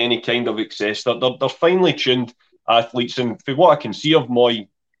unhealthily to any kind of excess. They're finely tuned athletes, and for what I can see of Mooy,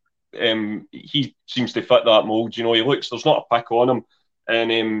 he seems to fit that mould. There's not a pick on him,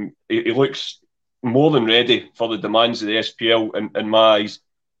 and he looks more than ready for the demands of the SPL in my eyes.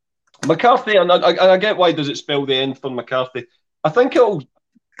 McCarthy, and I get why does it spell the end for McCarthy. I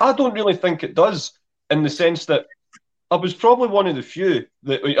don't really think it does, in the sense that I was probably one of the few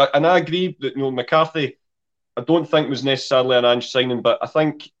that, and I agree that McCarthy, I don't think was necessarily an Ange signing, but I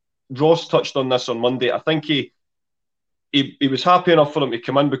think Ross touched on this on Monday. I think he was happy enough for him to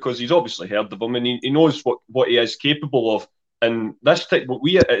come in because he's obviously heard of him, and he knows what he is capable of. And this type,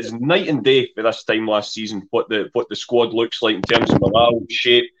 it is night and day for this time last season. What the squad looks like in terms of morale,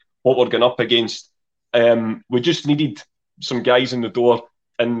 shape, what we're going up against. We just needed some guys in the door,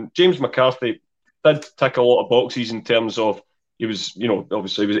 and James McCarthy did tick a lot of boxes in terms of he was,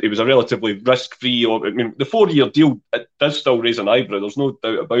 obviously he was a relatively risk-free. The 4-year deal, it does still raise an eyebrow. There's no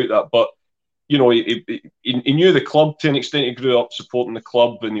doubt about that, but. He knew the club to an extent. He grew up supporting the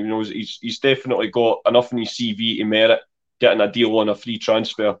club, and he's definitely got enough in his CV to merit getting a deal on a free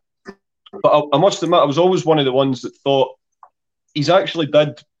transfer. But I must admit, I was always one of the ones that thought he's actually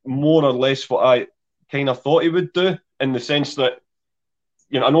did more or less what I kind of thought he would do, in the sense that,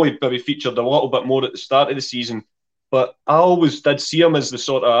 I know he maybe featured a little bit more at the start of the season, but I always did see him as the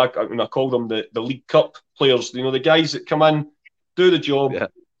sort of, I called them the League Cup players, the guys that come in, do the job,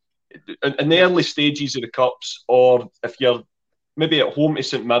 in the early stages of the Cups, or if you're maybe at home to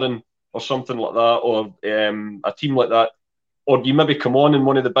St Mirren or something like that, or a team like that, or you maybe come on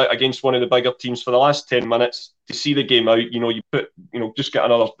in against one of the bigger teams for the last 10 minutes to see the game out. You put, just get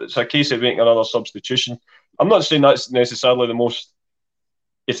another. It's a case of making another substitution. I'm not saying that's necessarily the most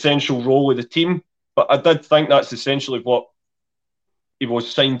essential role of the team, but I did think that's essentially what he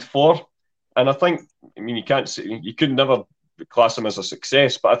was signed for. And I think, you can't say, you could never class him as a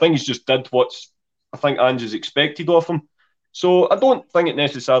success, but I think he's just did what's, I think, Ange has expected of him. So I don't think it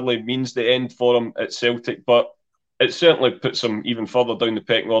necessarily means the end for him at Celtic, but it certainly puts him even further down the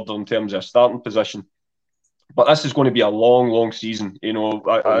pecking order in terms of a starting position. But this is going to be a long, long season.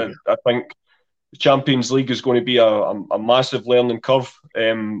 I think the Champions League is going to be a massive learning curve,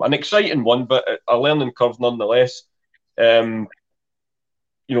 an exciting one, but a learning curve nonetheless.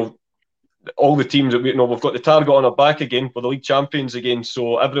 All the teams that we've got the target on our back again. We're the league champions again,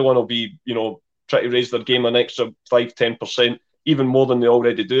 so everyone will be, try to raise their game an extra 5-10%, even more than they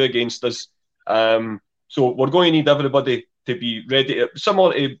already do against us. So we're going to need everybody to be ready.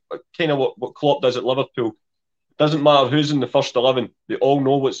 Similar to kind of what Klopp does at Liverpool. Doesn't matter who's in the first 11. They all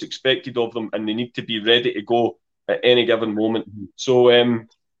know what's expected of them, and they need to be ready to go at any given moment. So, to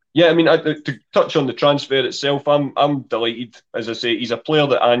touch on the transfer itself, I'm delighted. As I say, he's a player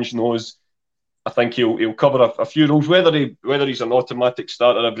that Ange knows. I think he'll cover a few roles. Whether he's an automatic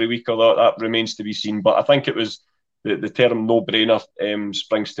starter every week or that remains to be seen. But I think it was the term no-brainer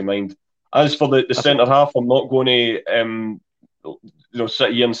springs to mind. As for the centre half, I'm not going to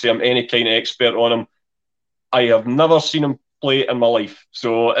sit here and say I'm any kind of expert on him. I have never seen him play in my life,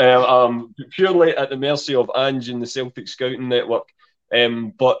 so I'm purely at the mercy of Ange and the Celtic scouting network.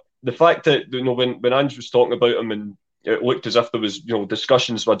 But the fact that when Ange was talking about him, and it looked as if there was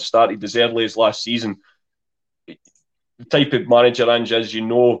discussions had started as early as last season. The type of manager Ange is,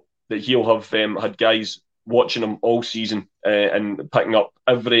 that he'll have had guys watching him all season and picking up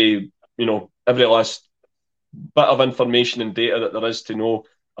every last bit of information and data that there is to know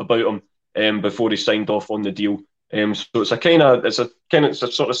about him before he signed off on the deal. So it's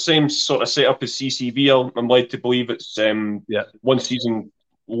a sort of same sort of setup as CCV. I'm led to believe it's 1 season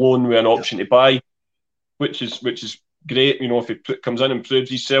loan with an option to buy, which is great. If he comes in and proves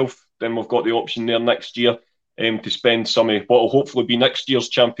himself, then we've got the option there next year to spend some of what will hopefully be next year's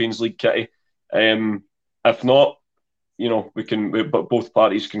Champions League kitty. If not, but both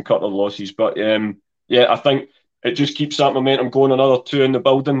parties can cut their losses. But I think it just keeps that momentum going. Another 2 in the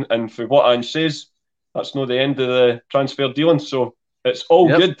building, and for what Ange says, that's not the end of the transfer dealing. So it's all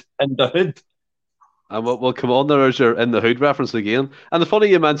good in the hood. And we'll come on there as you're in the hood reference again. And the funny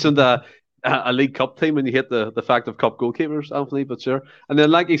you mentioned a League Cup team when you hit the fact of cup goalkeepers, Anthony, but sure. And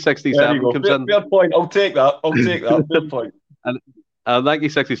then Lanky 67 comes in. Fair point. I'll take that. Fair point. And Lanky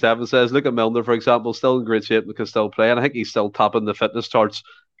 67 says, look at Milner, for example, still in great shape because still playing. I think he's still topping the fitness charts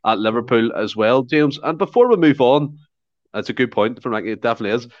at Liverpool as well, James. And before we move on, that's a good point from Lanky, it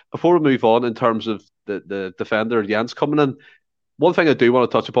definitely is. Before we move on in terms of the defender, Jenz, coming in, one thing I do want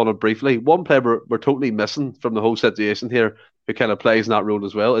to touch upon it briefly, one player we're totally missing from the whole situation here who kind of plays in that role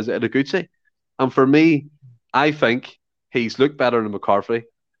as well is Ideguchi. And for me, I think he's looked better than McCarthy.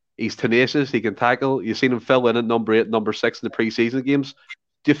 He's tenacious, he can tackle. You've seen him fill in at number 8, number 6 in the pre-season games.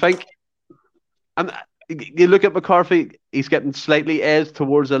 Do you think, and you look at McCarthy, he's getting slightly edged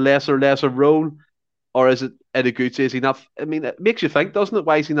towards a lesser role, or is it Ideguchi? Is he not? I mean, it makes you think, doesn't it?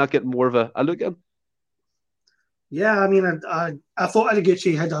 Why is he not getting more of a look at? Yeah, I mean, I thought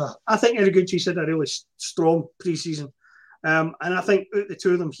Ideguchi I think Ideguchi's had a really strong pre-season. And I think out of the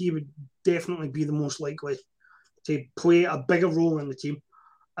two of them, he would definitely be the most likely to play a bigger role in the team.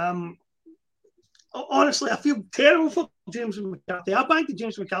 Honestly, I feel terrible for James McCarthy. I banked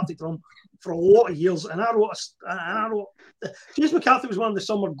James McCarthy for a lot of years, and I wrote James McCarthy was one of the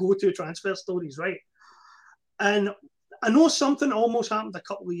summer go-to transfer stories, right? And I know something almost happened a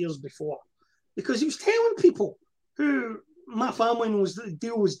couple of years before, because he was telling people who my family knows that the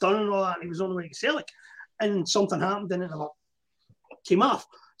deal was done and all that, and he was on the way to Celtic, and something happened and it came off.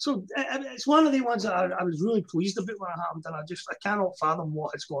 So it's one of the ones that I was really pleased about when it happened, and I cannot fathom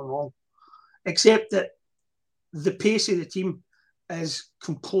what has gone wrong, except that the pace of the team is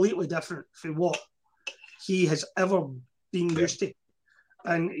completely different from what he has ever been used to,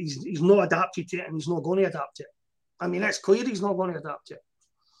 and he's not adapted to it, and he's not going to adapt to it. I mean, it's clear he's not going to adapt to it.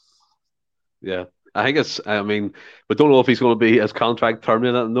 Yeah, I think we don't know if he's going to be his contract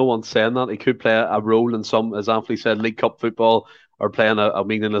terminated. No one's saying that. He could play a role in some, as Anthony said, League Cup football, or playing a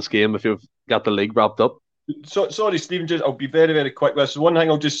meaningless game if you've got the league wrapped up. Sorry, Stephen, I'll be very, very quick with this. One thing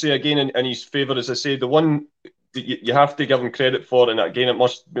I'll just say again in his favour, as I say, the one that you have to give him credit for, and again, it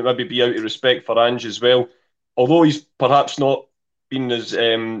must maybe be out of respect for Ange as well, although he's perhaps not been as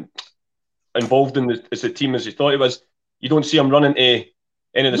involved in as the team as he thought he was, you don't see him running to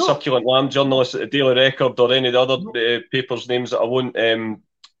any of the Succulent Lamb journalists at the Daily Record or any of the other papers' names that I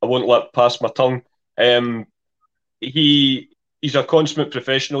won't let pass my tongue. He's a consummate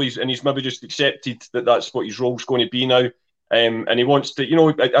professional, and he's maybe just accepted that that's what his role's going to be now. And he wants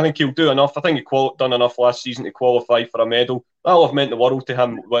to, I think he'll do enough. I think he done enough last season to qualify for a medal. That'll have meant the world to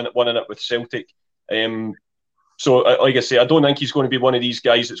him winning it with Celtic. So, like I say, I don't think he's going to be one of these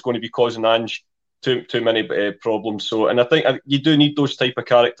guys that's going to be causing Ange too many problems. So, and I think you do need those type of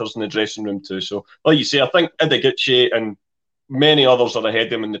characters in the dressing room too. So, like you say, I think Idaguchi and many others are ahead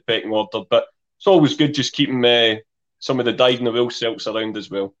of him in the pecking order. But it's always good just keeping some of the dyed-in-the-wool Celts around as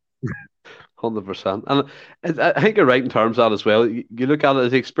well. 100%. And I think you're right in terms of that as well. You look at it,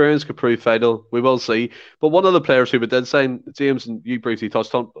 as the experience could prove fatal. We will see. But one of the players who we did sign, James, and you briefly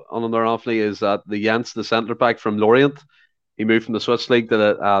touched on him there, Anthony, is that the Jenz, the centre back from Lorient. He moved from the Swiss league to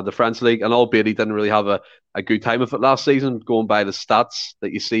the French league, and albeit he didn't really have a good time of it last season, going by the stats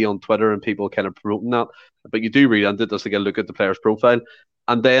that you see on Twitter and people kind of promoting that. But you do read into it just to get a look at the player's profile.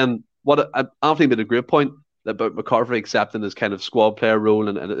 And then Anthony made a great point about McCarthy accepting his kind of squad player role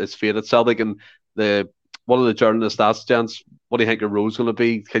and his fate at Celtic. And one of the journalists asked Jenz, what do you think your role's going to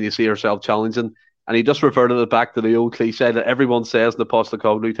be? Can you see yourself challenging? And he just reverted it back to the old cliche that everyone says in the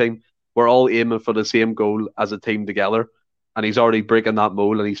Postecoglou team, we're all aiming for the same goal as a team together. And he's already breaking that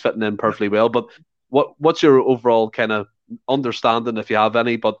mold and he's fitting in perfectly well. But what's your overall kind of understanding, if you have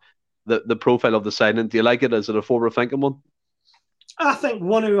any, but the profile of the signing? Do you like it? Is it a forward-thinking one? I think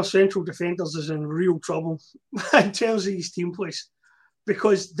one of our central defenders is in real trouble in terms of his team place,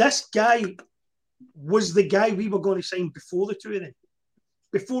 because this guy was the guy we were going to sign before the two of them,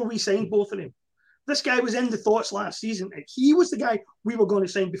 before we signed both of them. This guy was in the thoughts last season. He was the guy we were going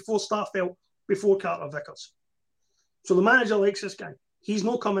to sign before Starfelt, before Carter Vickers. So the manager likes this guy. He's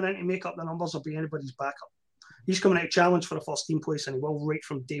not coming in to make up the numbers or be anybody's backup. He's coming out to challenge for the first team place, and he will right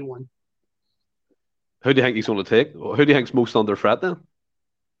from day one. Who do you think he's going to take? Who do you think's most under threat then?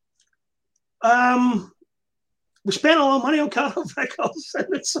 We spent a lot of money on Carter Vickers in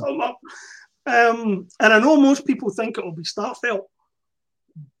the summer. And I know most people think it will be Starfelt.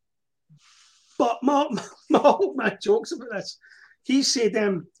 But my old man jokes about this. He said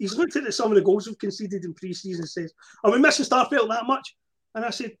he's looked at some of the goals we've conceded in pre-season and says, are we missing Starfelt that much? And I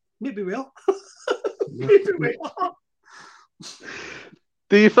said, maybe we are. Maybe we are.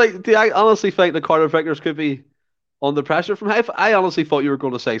 Do you honestly think the Carter Vickers could be under pressure from him? I honestly thought you were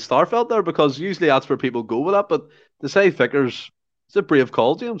going to say Starfelt there, because usually that's where people go with that. But to say Vickers, it's a brave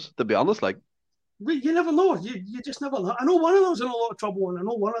call, James, to be honest. You never know. You just never know. I know one of them's in a lot of trouble, and I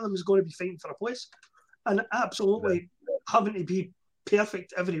know one of them is going to be fighting for a place, and absolutely having to be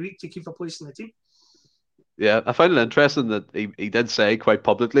perfect every week to keep a place in the team. Yeah, I find it interesting that he did say quite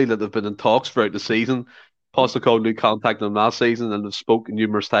publicly that they've been in talks throughout the season. Postecoglou contacted him last season and have spoken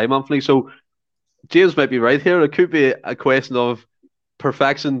numerous times, Anthony. So James might be right here. It could be a question of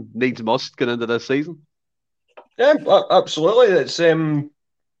perfection needs must get into this season. Yeah, absolutely. It's and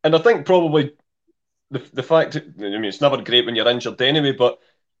I think probably the fact, it's never great when you're injured anyway, but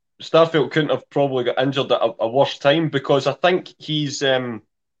Starfelt couldn't have probably got injured at a worse time, because I think he's he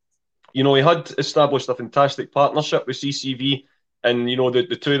had established a fantastic partnership with CCV. And,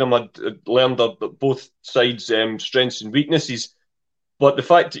 the two of them had learned both sides' strengths and weaknesses. But the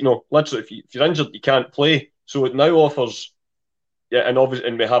fact, literally, if you're injured, you can't play. So it now offers, and obviously,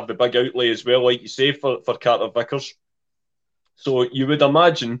 and we have the big outlay as well, like you say, for Carter Vickers. So you would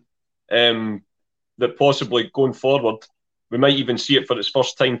imagine that possibly going forward, we might even see it for its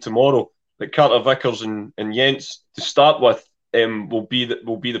first time tomorrow, that Carter Vickers and Jenz, to start with, will be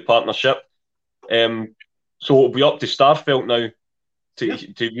the partnership. So it'll be up to Starfelt now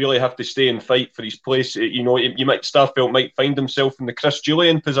to really have to stay and fight for his place. Starfelt might find himself in the Chris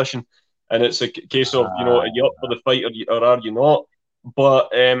Julian position, and it's a case of are you up for the fight or are you not? But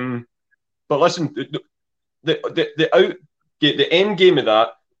listen, the end game of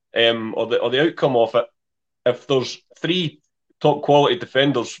that, or the outcome of it, if there's three top quality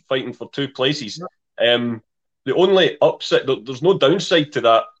defenders fighting for two places, the only upside, there's no downside to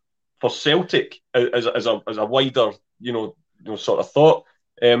that for Celtic as a wider sort of thought.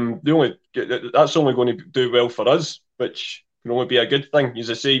 That's only going to do well for us, which can only be a good thing. As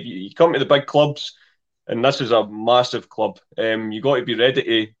I say, you come to the big clubs, and this is a massive club. You got to be ready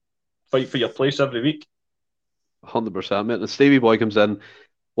to fight for your place every week. 100%, mate. And Stevie Boy comes in.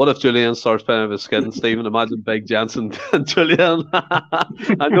 What if Julian starts playing with his skin, Stephen? Imagine Big Jensen and Julian.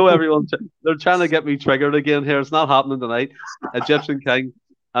 I know they're trying to get me triggered again here. It's not happening tonight. Egyptian King.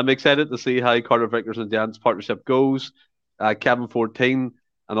 I'm excited to see how Carter Vickers and Jen's partnership goes. Kevin 14,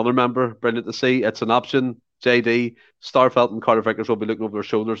 another member, brilliant to see. It's an option. JD, Starfelt and Carter Vickers will be looking over their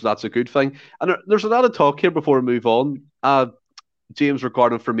shoulders. That's a good thing. And there's a lot of talk here before we move on, James,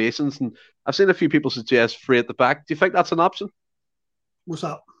 regarding formations. And I've seen a few people suggest three at the back. Do you think that's an option? What's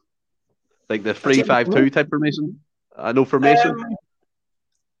that? Like the 3-5-2 type formation? I know for Mason.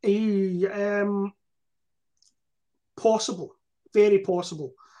 Possible, very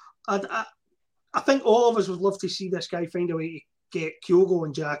possible. I think all of us would love to see this guy find a way to get Kyogo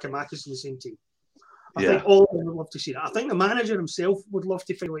and Giakoumakis in the same team. I think all of them would love to see that. I think the manager himself would love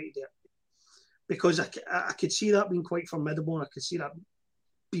to find a way to do it, because I could see that being quite formidable, and I could see that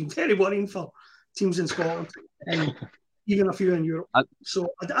being very worrying for teams in Scotland and even a few in Europe. So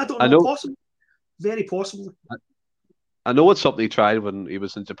I don't know. Possible, very possible. I know it's something he tried when he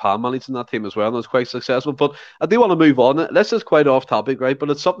was in Japan managing that team as well, and it was quite successful. But I do want to move on. This is quite off topic, right? But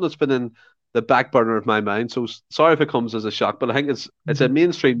it's something that's been in the back burner of my mind. So sorry if it comes as a shock, but I think it's a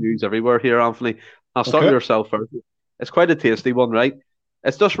mainstream news everywhere here, Anthony. I'll start with yourself first. It's quite a tasty one, right?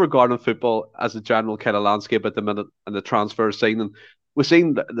 It's just regarding football as a general kind of landscape at the minute and the transfer scene. And we've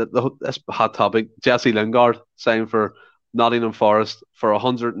seen this hot topic, Jesse Lingard signed for Nottingham Forest for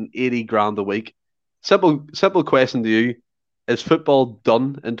 180 grand a week. Simple question to you: is football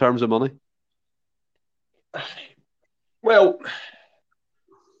done in terms of money? Well,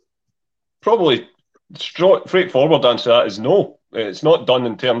 probably straightforward answer to that is no. It's not done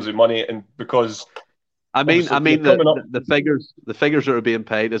in terms of money, and because I mean the figures that are being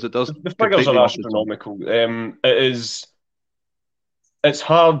paid, as it does. The figures are astronomical. It's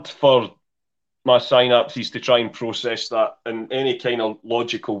hard for my synapses to try and process that in any kind of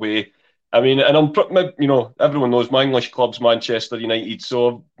logical way. I mean, and everyone knows my English club's Manchester United, so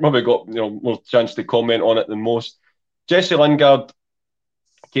I've probably got more chance to comment on it than most. Jesse Lingard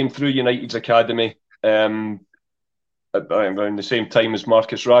came through United's academy around the same time as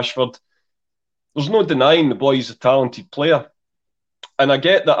Marcus Rashford. There's no denying the boy's a talented player, and I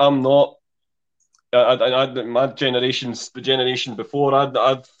get that I'm not. My generation's the generation before.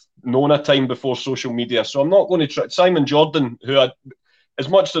 I've known a time before social media, so I'm not going to try. Simon Jordan, as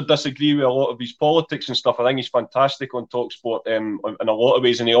much as I disagree with a lot of his politics and stuff, I think he's fantastic on TalkSport in a lot of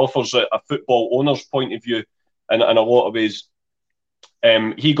ways, and he offers a football owner's point of view in a lot of ways.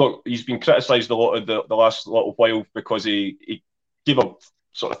 He's been criticised a lot of the last little while because he gave a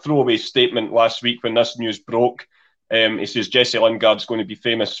sort of throwaway statement last week when this news broke. He says Jesse Lingard's going to be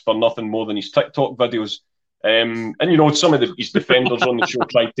famous for nothing more than his TikTok videos. And some of his defenders on the show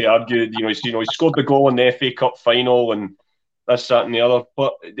tried to argue, he scored the goal in the FA Cup final and this, that, and the other.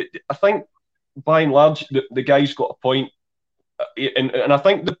 But I think by and large, the guy's got a point. And I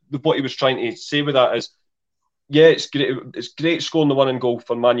think what he was trying to say with that is, yeah, it's great. It's great scoring the winning goal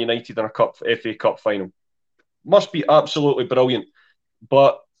for Man United in a FA Cup final. Must be absolutely brilliant.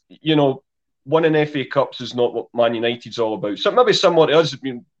 But winning FA Cups is not what Man United's all about. So maybe somewhat it is.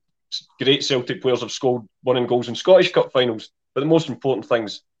 Great Celtic players have scored winning goals in Scottish Cup finals, but the most important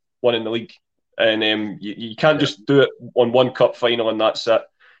thing's winning the league. And you can't just do it on one cup final and that's it.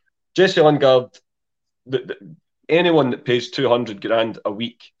 Jesse Lingard, anyone that pays 200 grand a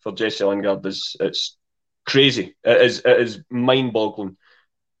week for Jesse Lingard it's crazy. It is mind-boggling.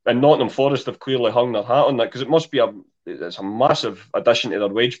 And Nottingham Forest have clearly hung their hat on that because it must be it's a massive addition to their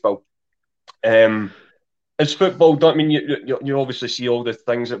wage bill. It's football. I mean, you obviously see all the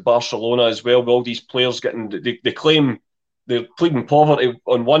things at Barcelona as well. With all these players they claim they're pleading poverty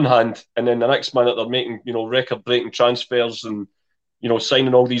on one hand, and then the next minute they're making record-breaking transfers and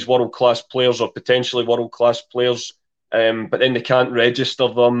signing all these world-class players or potentially world-class players, but then they can't register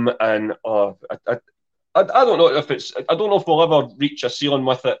them. And I don't know if we'll ever reach a ceiling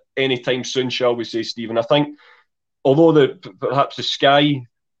with it anytime soon, shall we say, Stephen? I think although perhaps the Sky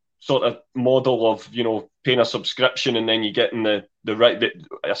sort of model of paying a subscription and then you getting the right,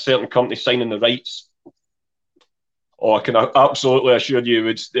 a certain company signing the rights. Oh, I can absolutely assure you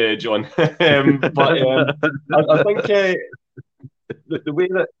would, John. But I think the way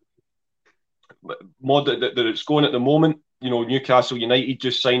that it's going at the moment, Newcastle United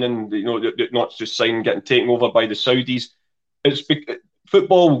just signing, not just signing, getting taken over by the Saudis.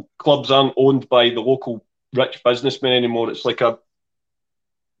 Football clubs aren't owned by the local rich businessmen anymore. It's like a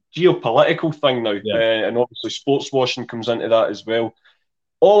geopolitical thing now, and obviously sports washing comes into that as well.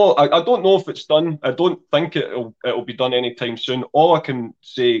 I don't know if it's done. I don't think it'll be done anytime soon. All I can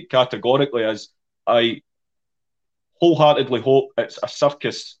say categorically is I wholeheartedly hope it's a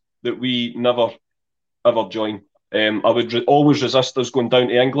circus that we never ever join. I would always resist us going down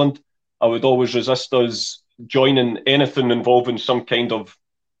to England. I would always resist us joining anything involving some kind of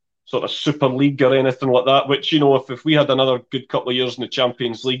sort of Super League or anything like that. Which if we had another good couple of years in the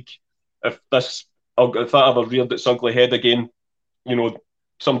Champions League, if that ever reared its ugly head again,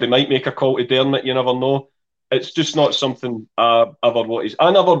 somebody might make a call to Dermot. You never know. It's just not something I ever wanted. I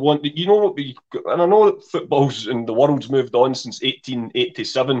never wanted. And I know that football's and the world's moved on since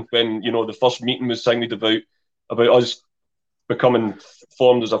 1887 when the first meeting was sounded about about us becoming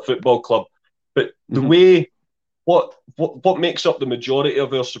formed as a football club. But the way, what makes up the majority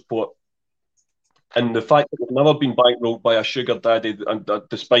of our support, and the fact that we've never been bankrolled by a sugar daddy, and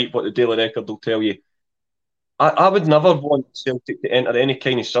despite what the Daily Record will tell you, I would never want Celtic to enter any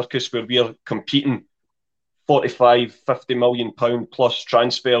kind of circus where we're competing 45, 50 million pound plus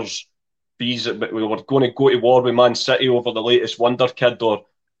transfers, fees, but we were going to go to war with Man City over the latest wonder kid, or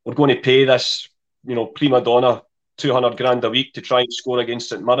we're going to pay this, prima donna 200 grand a week to try and score against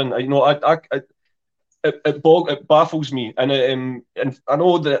St Mirren. It baffles me, and I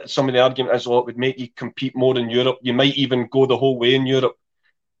know that some of the argument is, it would make you compete more in Europe. You might even go the whole way in Europe.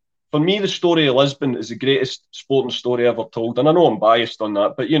 For me, the story of Lisbon is the greatest sporting story ever told, and I know I'm biased on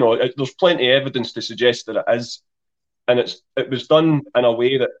that, but there's plenty of evidence to suggest that it is, and it was done in a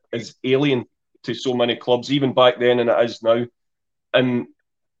way that is alien to so many clubs, even back then, and it is now. And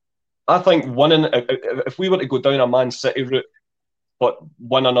I think if we were to go down a Man City route, but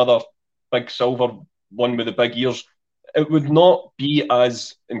win another big silver one with the big ears, it would not be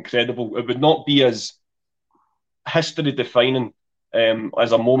as incredible. It would not be as history defining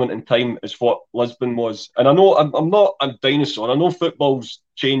as a moment in time as what Lisbon was. And I know I'm not a dinosaur. I know football's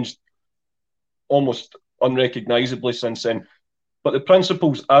changed almost unrecognisably since then, but the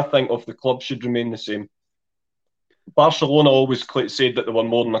principles, I think, of the club should remain the same. Barcelona always said that they were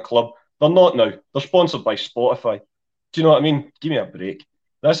more than a club. They're not now. They're sponsored by Spotify. Do you know what I mean? Give me a break.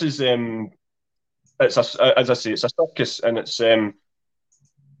 This is as I say, it's a circus, and it's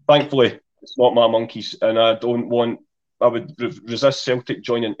thankfully it's not my monkeys, and I would resist Celtic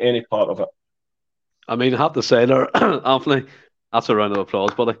joining any part of it. I mean, I have to say there, Anthony, that's a round of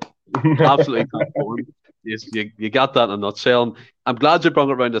applause, buddy. Absolutely. You got that in a nutshell. And I'm glad you brought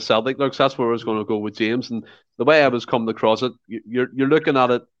it around to Celtic, because that's where I was going to go with James. And the way I was coming across it, you're looking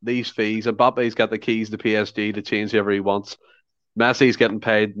at it, these fees, and Mbappe's got the keys to PSG to change whoever he wants. Messi's getting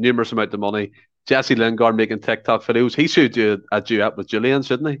paid numerous amount of money. Jesse Lingard making TikTok videos. He should do a duet with Julian,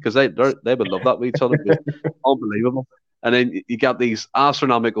 shouldn't he? Because they would love that with each other. Unbelievable. And then you got these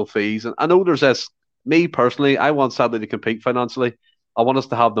astronomical fees. And I know there's this, me personally, I want Sadly to compete financially. I want us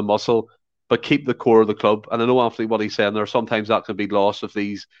to have the muscle, but keep the core of the club. And I know, Anthony, what he's saying there, sometimes that can be lost with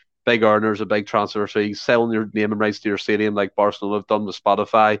these big earners and big transfer fees, selling your naming rights to your stadium like Barcelona have done with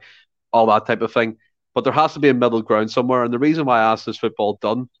Spotify, all that type of thing. But there has to be a middle ground somewhere. And the reason why I asked this football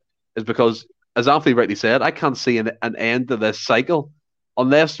done is because, as Anthony rightly said, I can't see an end to this cycle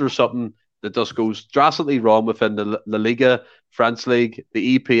unless there's something that just goes drastically wrong within the La Liga, French League,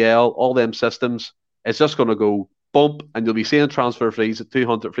 the EPL, all them systems. It's just going to go bump, and you'll be seeing transfer fees at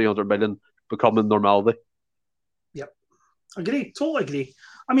 200, 300 million becoming normality. Yep. Agree. Totally agree.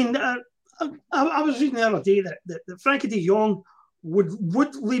 I mean, I was reading the other day that Frankie de Jong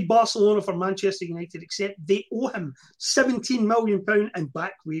would leave Barcelona for Manchester United, except they owe him £17 million in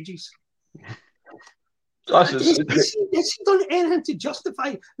back wages. Has he done anything to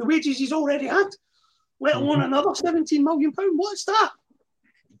justify the wages he's already had, let alone another £17 million? What's that?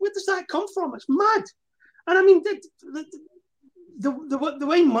 Where does that come from? It's mad. And I mean, the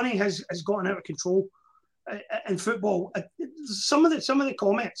way money has gotten out of control in football, some of the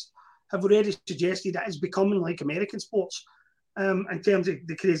comments have already suggested that it's becoming like American sports in terms of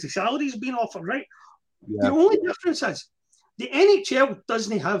the crazy salaries being offered, right? Yeah. The only difference is the NHL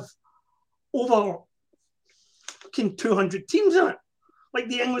doesn't have over 200 teams in it, like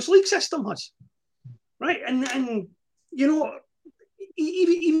the English league system has, right? And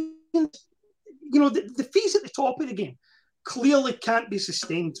even the fees at the top of the game clearly can't be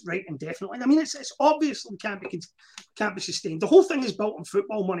sustained right indefinitely. I mean, it's obviously can't be sustained. The whole thing is built on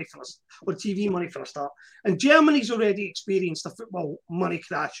football money for us, or TV money for a start. And Germany's already experienced a football money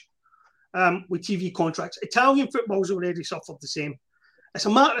crash with TV contracts. Italian football's already suffered the same. It's a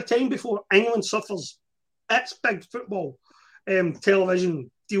matter of time before England suffers its big football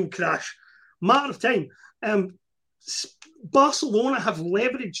television deal crash. Matter of time. Barcelona have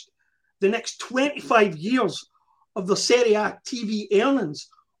leveraged the next 25 years of the Serie A TV earnings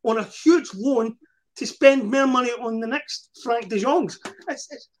on a huge loan to spend more money on the next Frank de Jongs.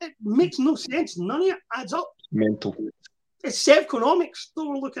 It makes no sense. None of it adds up. Mental. It's economics that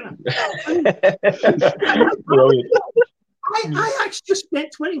we're looking at. I actually just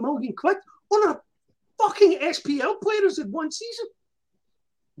spent 20 million quid on a fucking SPL players in one season.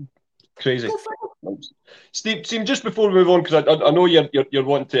 Crazy. Steve, just before we move on, because I know you're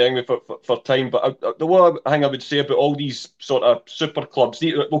wanting to hang me for time, but the one thing I would say about all these sort of super clubs,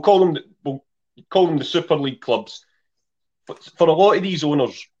 we'll call them the Super League clubs. But for a lot of these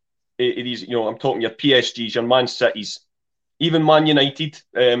owners, these, I'm talking your PSGs, your Man Cities, even Man United,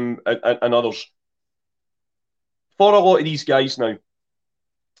 and others, for a lot of these guys now,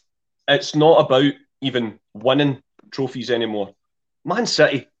 it's not about even winning trophies anymore. Man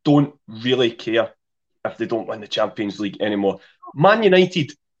City don't really care if they don't win the Champions League anymore. Man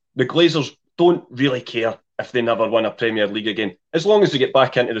United, the Glazers, don't really care if they never win a Premier League again. As long as they get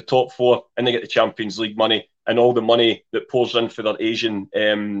back into the top four and they get the Champions League money and all the money that pours in for their Asian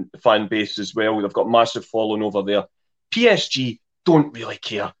fan base as well. They've got massive following over there. PSG don't really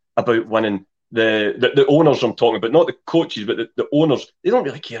care about winning. The owners I'm talking about, not the coaches, but the owners, they don't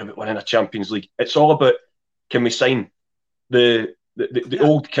really care about winning a Champions League. It's all about, can we sign the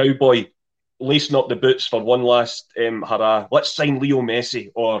old cowboy lacing up the boots for one last hurrah? Let's sign Leo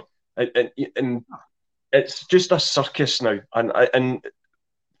Messi, and it's just a circus now. And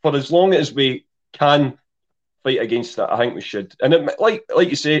for as long as we can fight against that, I think we should. And it, like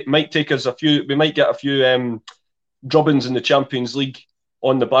you say, it might take us we might get a few drubbings in the Champions League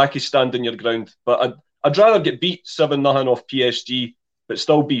on the back of standing your ground. But I'd rather get beat 7-0 off PSG, but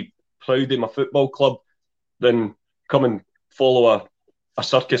still be proud of my football club than come and follow a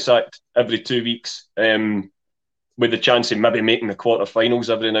circus act every 2 weeks with the chance of maybe making the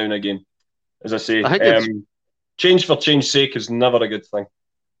quarterfinals every now and again. As I say, change for change's sake is never a good thing.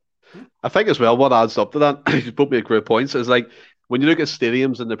 I think as well, what adds up to that, you put me a great points, is like when you look at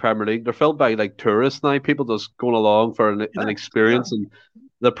stadiums in the Premier League, they're filled by like tourists now, people just going along for an experience, and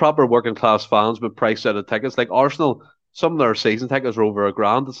the proper working class fans with priced out of tickets. Like Arsenal, some of their season tickets are over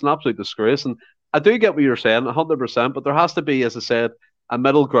 £1,000. It's an absolute disgrace. And I do get what you're saying, 100%, but there has to be, as I said, a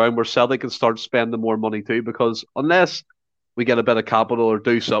middle ground where Celtic can start spending more money too, because unless we get a bit of capital or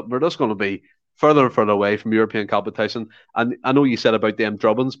do something, we're just going to be further and further away from European competition. And I know you said about them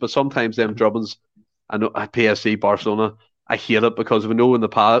drubbins, but sometimes them drubbins, I know at PSG, Barcelona, I hate it because we know in the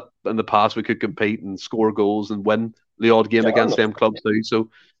past we could compete and score goals and win the odd game against them clubs too. So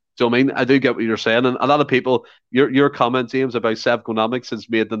I mean, I do get what you're saying, and a lot of people, your comment, James, about Sevconomics has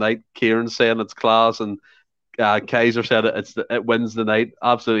made the night. Kieran saying it's class, and Kaiser said it wins the night.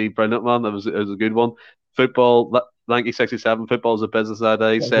 Absolutely brilliant, man. It was a good one. Football, Lanky 67. Football is a business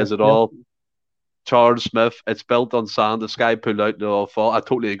nowadays. Says it all. Charles Smith, it's built on sand. The sky pulled out, they all fall. I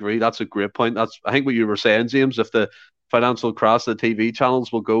totally agree. That's a great point. I think what you were saying, James. If the financial crash, the TV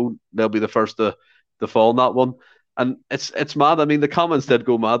channels will go, they'll be the first to fall in that one. And it's mad. I mean, the comments did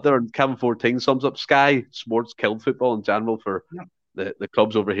go mad there. And Kevin 14 sums up Sky Sports killed football in general for the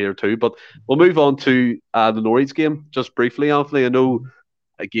clubs over here too. But we'll move on to the Norwich game just briefly, Anthony. I know,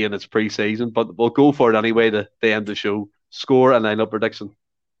 again, it's pre-season, but we'll go for it anyway to end the show. Score and lineup prediction.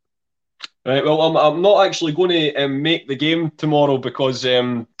 Right, well, I'm not actually going to make the game tomorrow because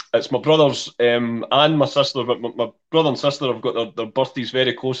it's my brother's and my sister. But my brother and sister have got their birthdays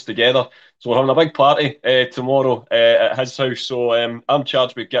very close together, so we're having a big party tomorrow at his house. So I'm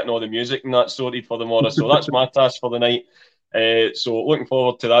charged with getting all the music and that sorted for tomorrow. So that's my task for the night. So looking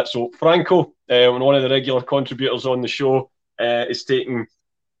forward to that. So Franco, one of the regular contributors on the show, is taking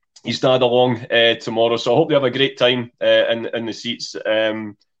his dad along tomorrow. So I hope they have a great time in the seats.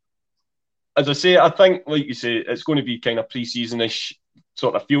 As I say, I think, like you say, it's going to be kind of pre-season-ish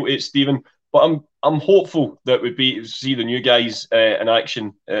sort of feel to it, Stephen. But I'm hopeful that we'd be able to see the new guys in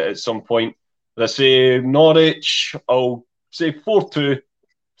action at some point. As I say, Norwich, I'll say 4-2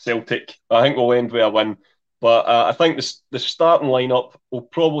 Celtic. I think we'll end with a win. But I think the starting lineup will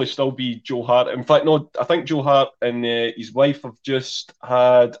probably still be Joe Hart. In fact, no, I think Joe Hart and his wife have just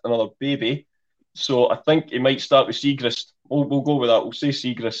had another baby. So I think he might start with Siegrist. We'll go with that. We'll say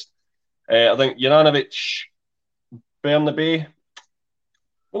Siegrist. I think Juranovic, Bernabe.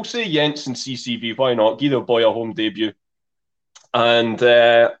 We'll say Jenz and CCV. Why not? Give the boy a home debut. And do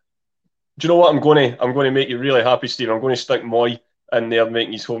you know what? I'm going to make you really happy, Steve. I'm going to stick Mooy in there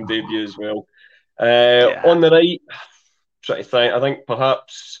making his home debut as well. On the right, try to think. I think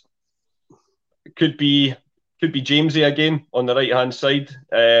perhaps it could be Jamesy again on the right hand side,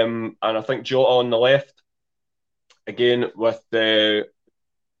 and I think Jota on the left again with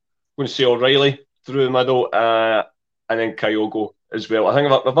I'm going to say O'Reilly through the middle, and then Kyogo as well. I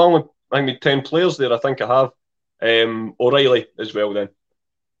think I've only 10 players there. I think I have O'Reilly as well. Then,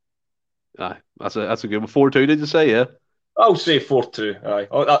 aye, that's a good one. 4-2, did you say? Yeah, I'll say 4-2. Aye,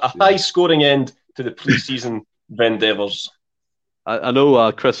 a high scoring end to the pre-season endeavours. I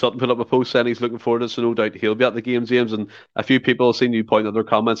know Chris Sutton put up a post saying he's looking forward to it, so no doubt he'll be at the game, James. And a few people have seen you point out their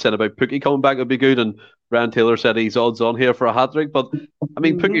comments saying about Pookie coming back would be good. And Ryan Taylor said he's odds on here for a hat trick. But I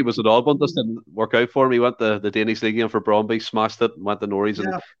mean, Pookie was an odd one. This didn't work out for him. He went the Danish League game for Brøndby, smashed it, and went to Norwich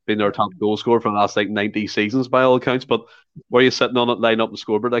and been their top goal scorer for the last 90 seasons by all accounts. But where are you sitting on it, line up and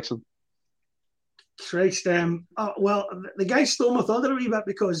score prediction? Christ, well, the guy stole my thunder a wee bit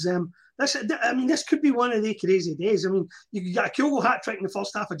because This could be one of the crazy days. I mean, you could get a Kyogo hat trick in the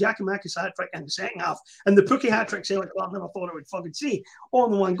first half, a Jackie Makis hat trick in the second half, and the Pookie hat trick Celtic I never thought I would fucking see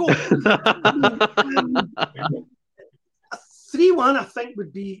all in one goal. 3-1, I think,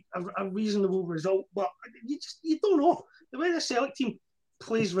 would be a reasonable result, but you don't know. The way the Celtic team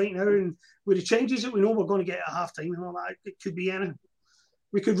plays right now, and with the changes that we know we're going to get at half time and all that, it could be anything.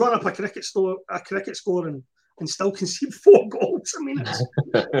 We could run up a cricket score and still concede 4 goals. I mean,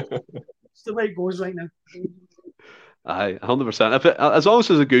 it's the way it goes right now. Aye, 100%. As long as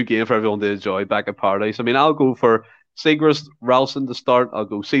it's a good game for everyone to enjoy back at Paradise. I mean, I'll go for Segrist, Ralston to start. I'll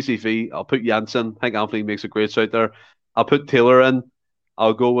go CCV. I'll put Jensen. I think Anthony makes a great shout there. I'll put Taylor in.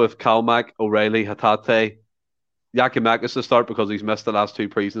 I'll go with Kalmack, O'Reilly, Hatate. Yakimakis to start because he's missed the last 2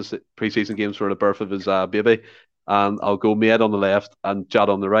 preseason games for the birth of his baby. And I'll go Maid on the left and Judd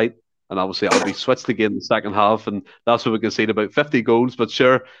on the right. And obviously I'll be switched again in the second half, and that's where we can see about 50 goals, but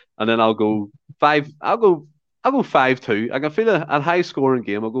sure. And then I'll go 5-2. I can feel a high scoring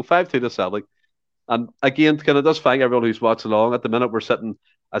game. I'll go 5-2 to Celtic. And again, can I just thank everyone who's watched along. At the minute we're sitting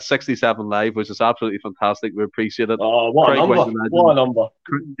at 67 live, which is absolutely fantastic. We appreciate it. Oh, what a number.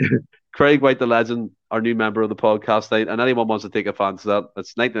 Craig White, the legend, our new member of the podcast night, and anyone wants to take advantage of that,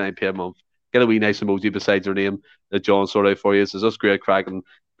 it's 99p a month. Get a wee nice emoji beside your name that John sorted out for you. It's just great crack and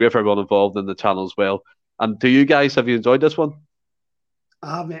great for everyone involved in the channel as well. And to you guys, have you enjoyed this one?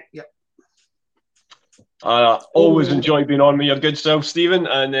 Mate, yeah. Always enjoy being on with your good self, Stephen.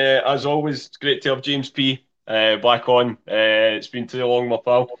 And as always, it's great to have James P back on. It's been too long, my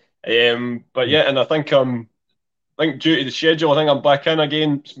pal. But yeah, and I think due to the schedule, I think I'm back in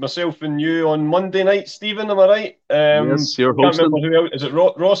again, myself and you on Monday night, Stephen. Am I right? Yes, you're hosting. Can't remember who else. Is it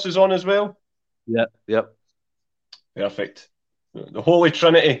Ross is on as well? Yep. Perfect. The Holy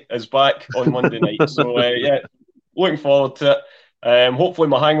Trinity is back on Monday night. So yeah, looking forward to it. Hopefully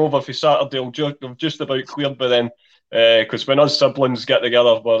my hangover for Saturday will just about cleared by then. Because when us siblings get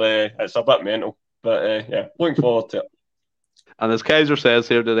together, it's a bit mental. But yeah, looking forward to it. And as Kaiser says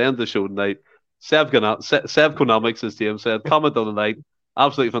here to the end of the show tonight, Sevconomics, as James said, comment on the night.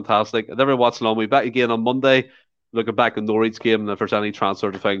 Absolutely fantastic. And everyone watching on, we'll be back again on Monday, looking back at Norwich game, and if there's any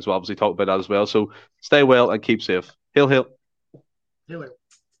transfer to things, we'll obviously talk about that as well. So stay well and keep safe. Hail, hail. Hail, hail.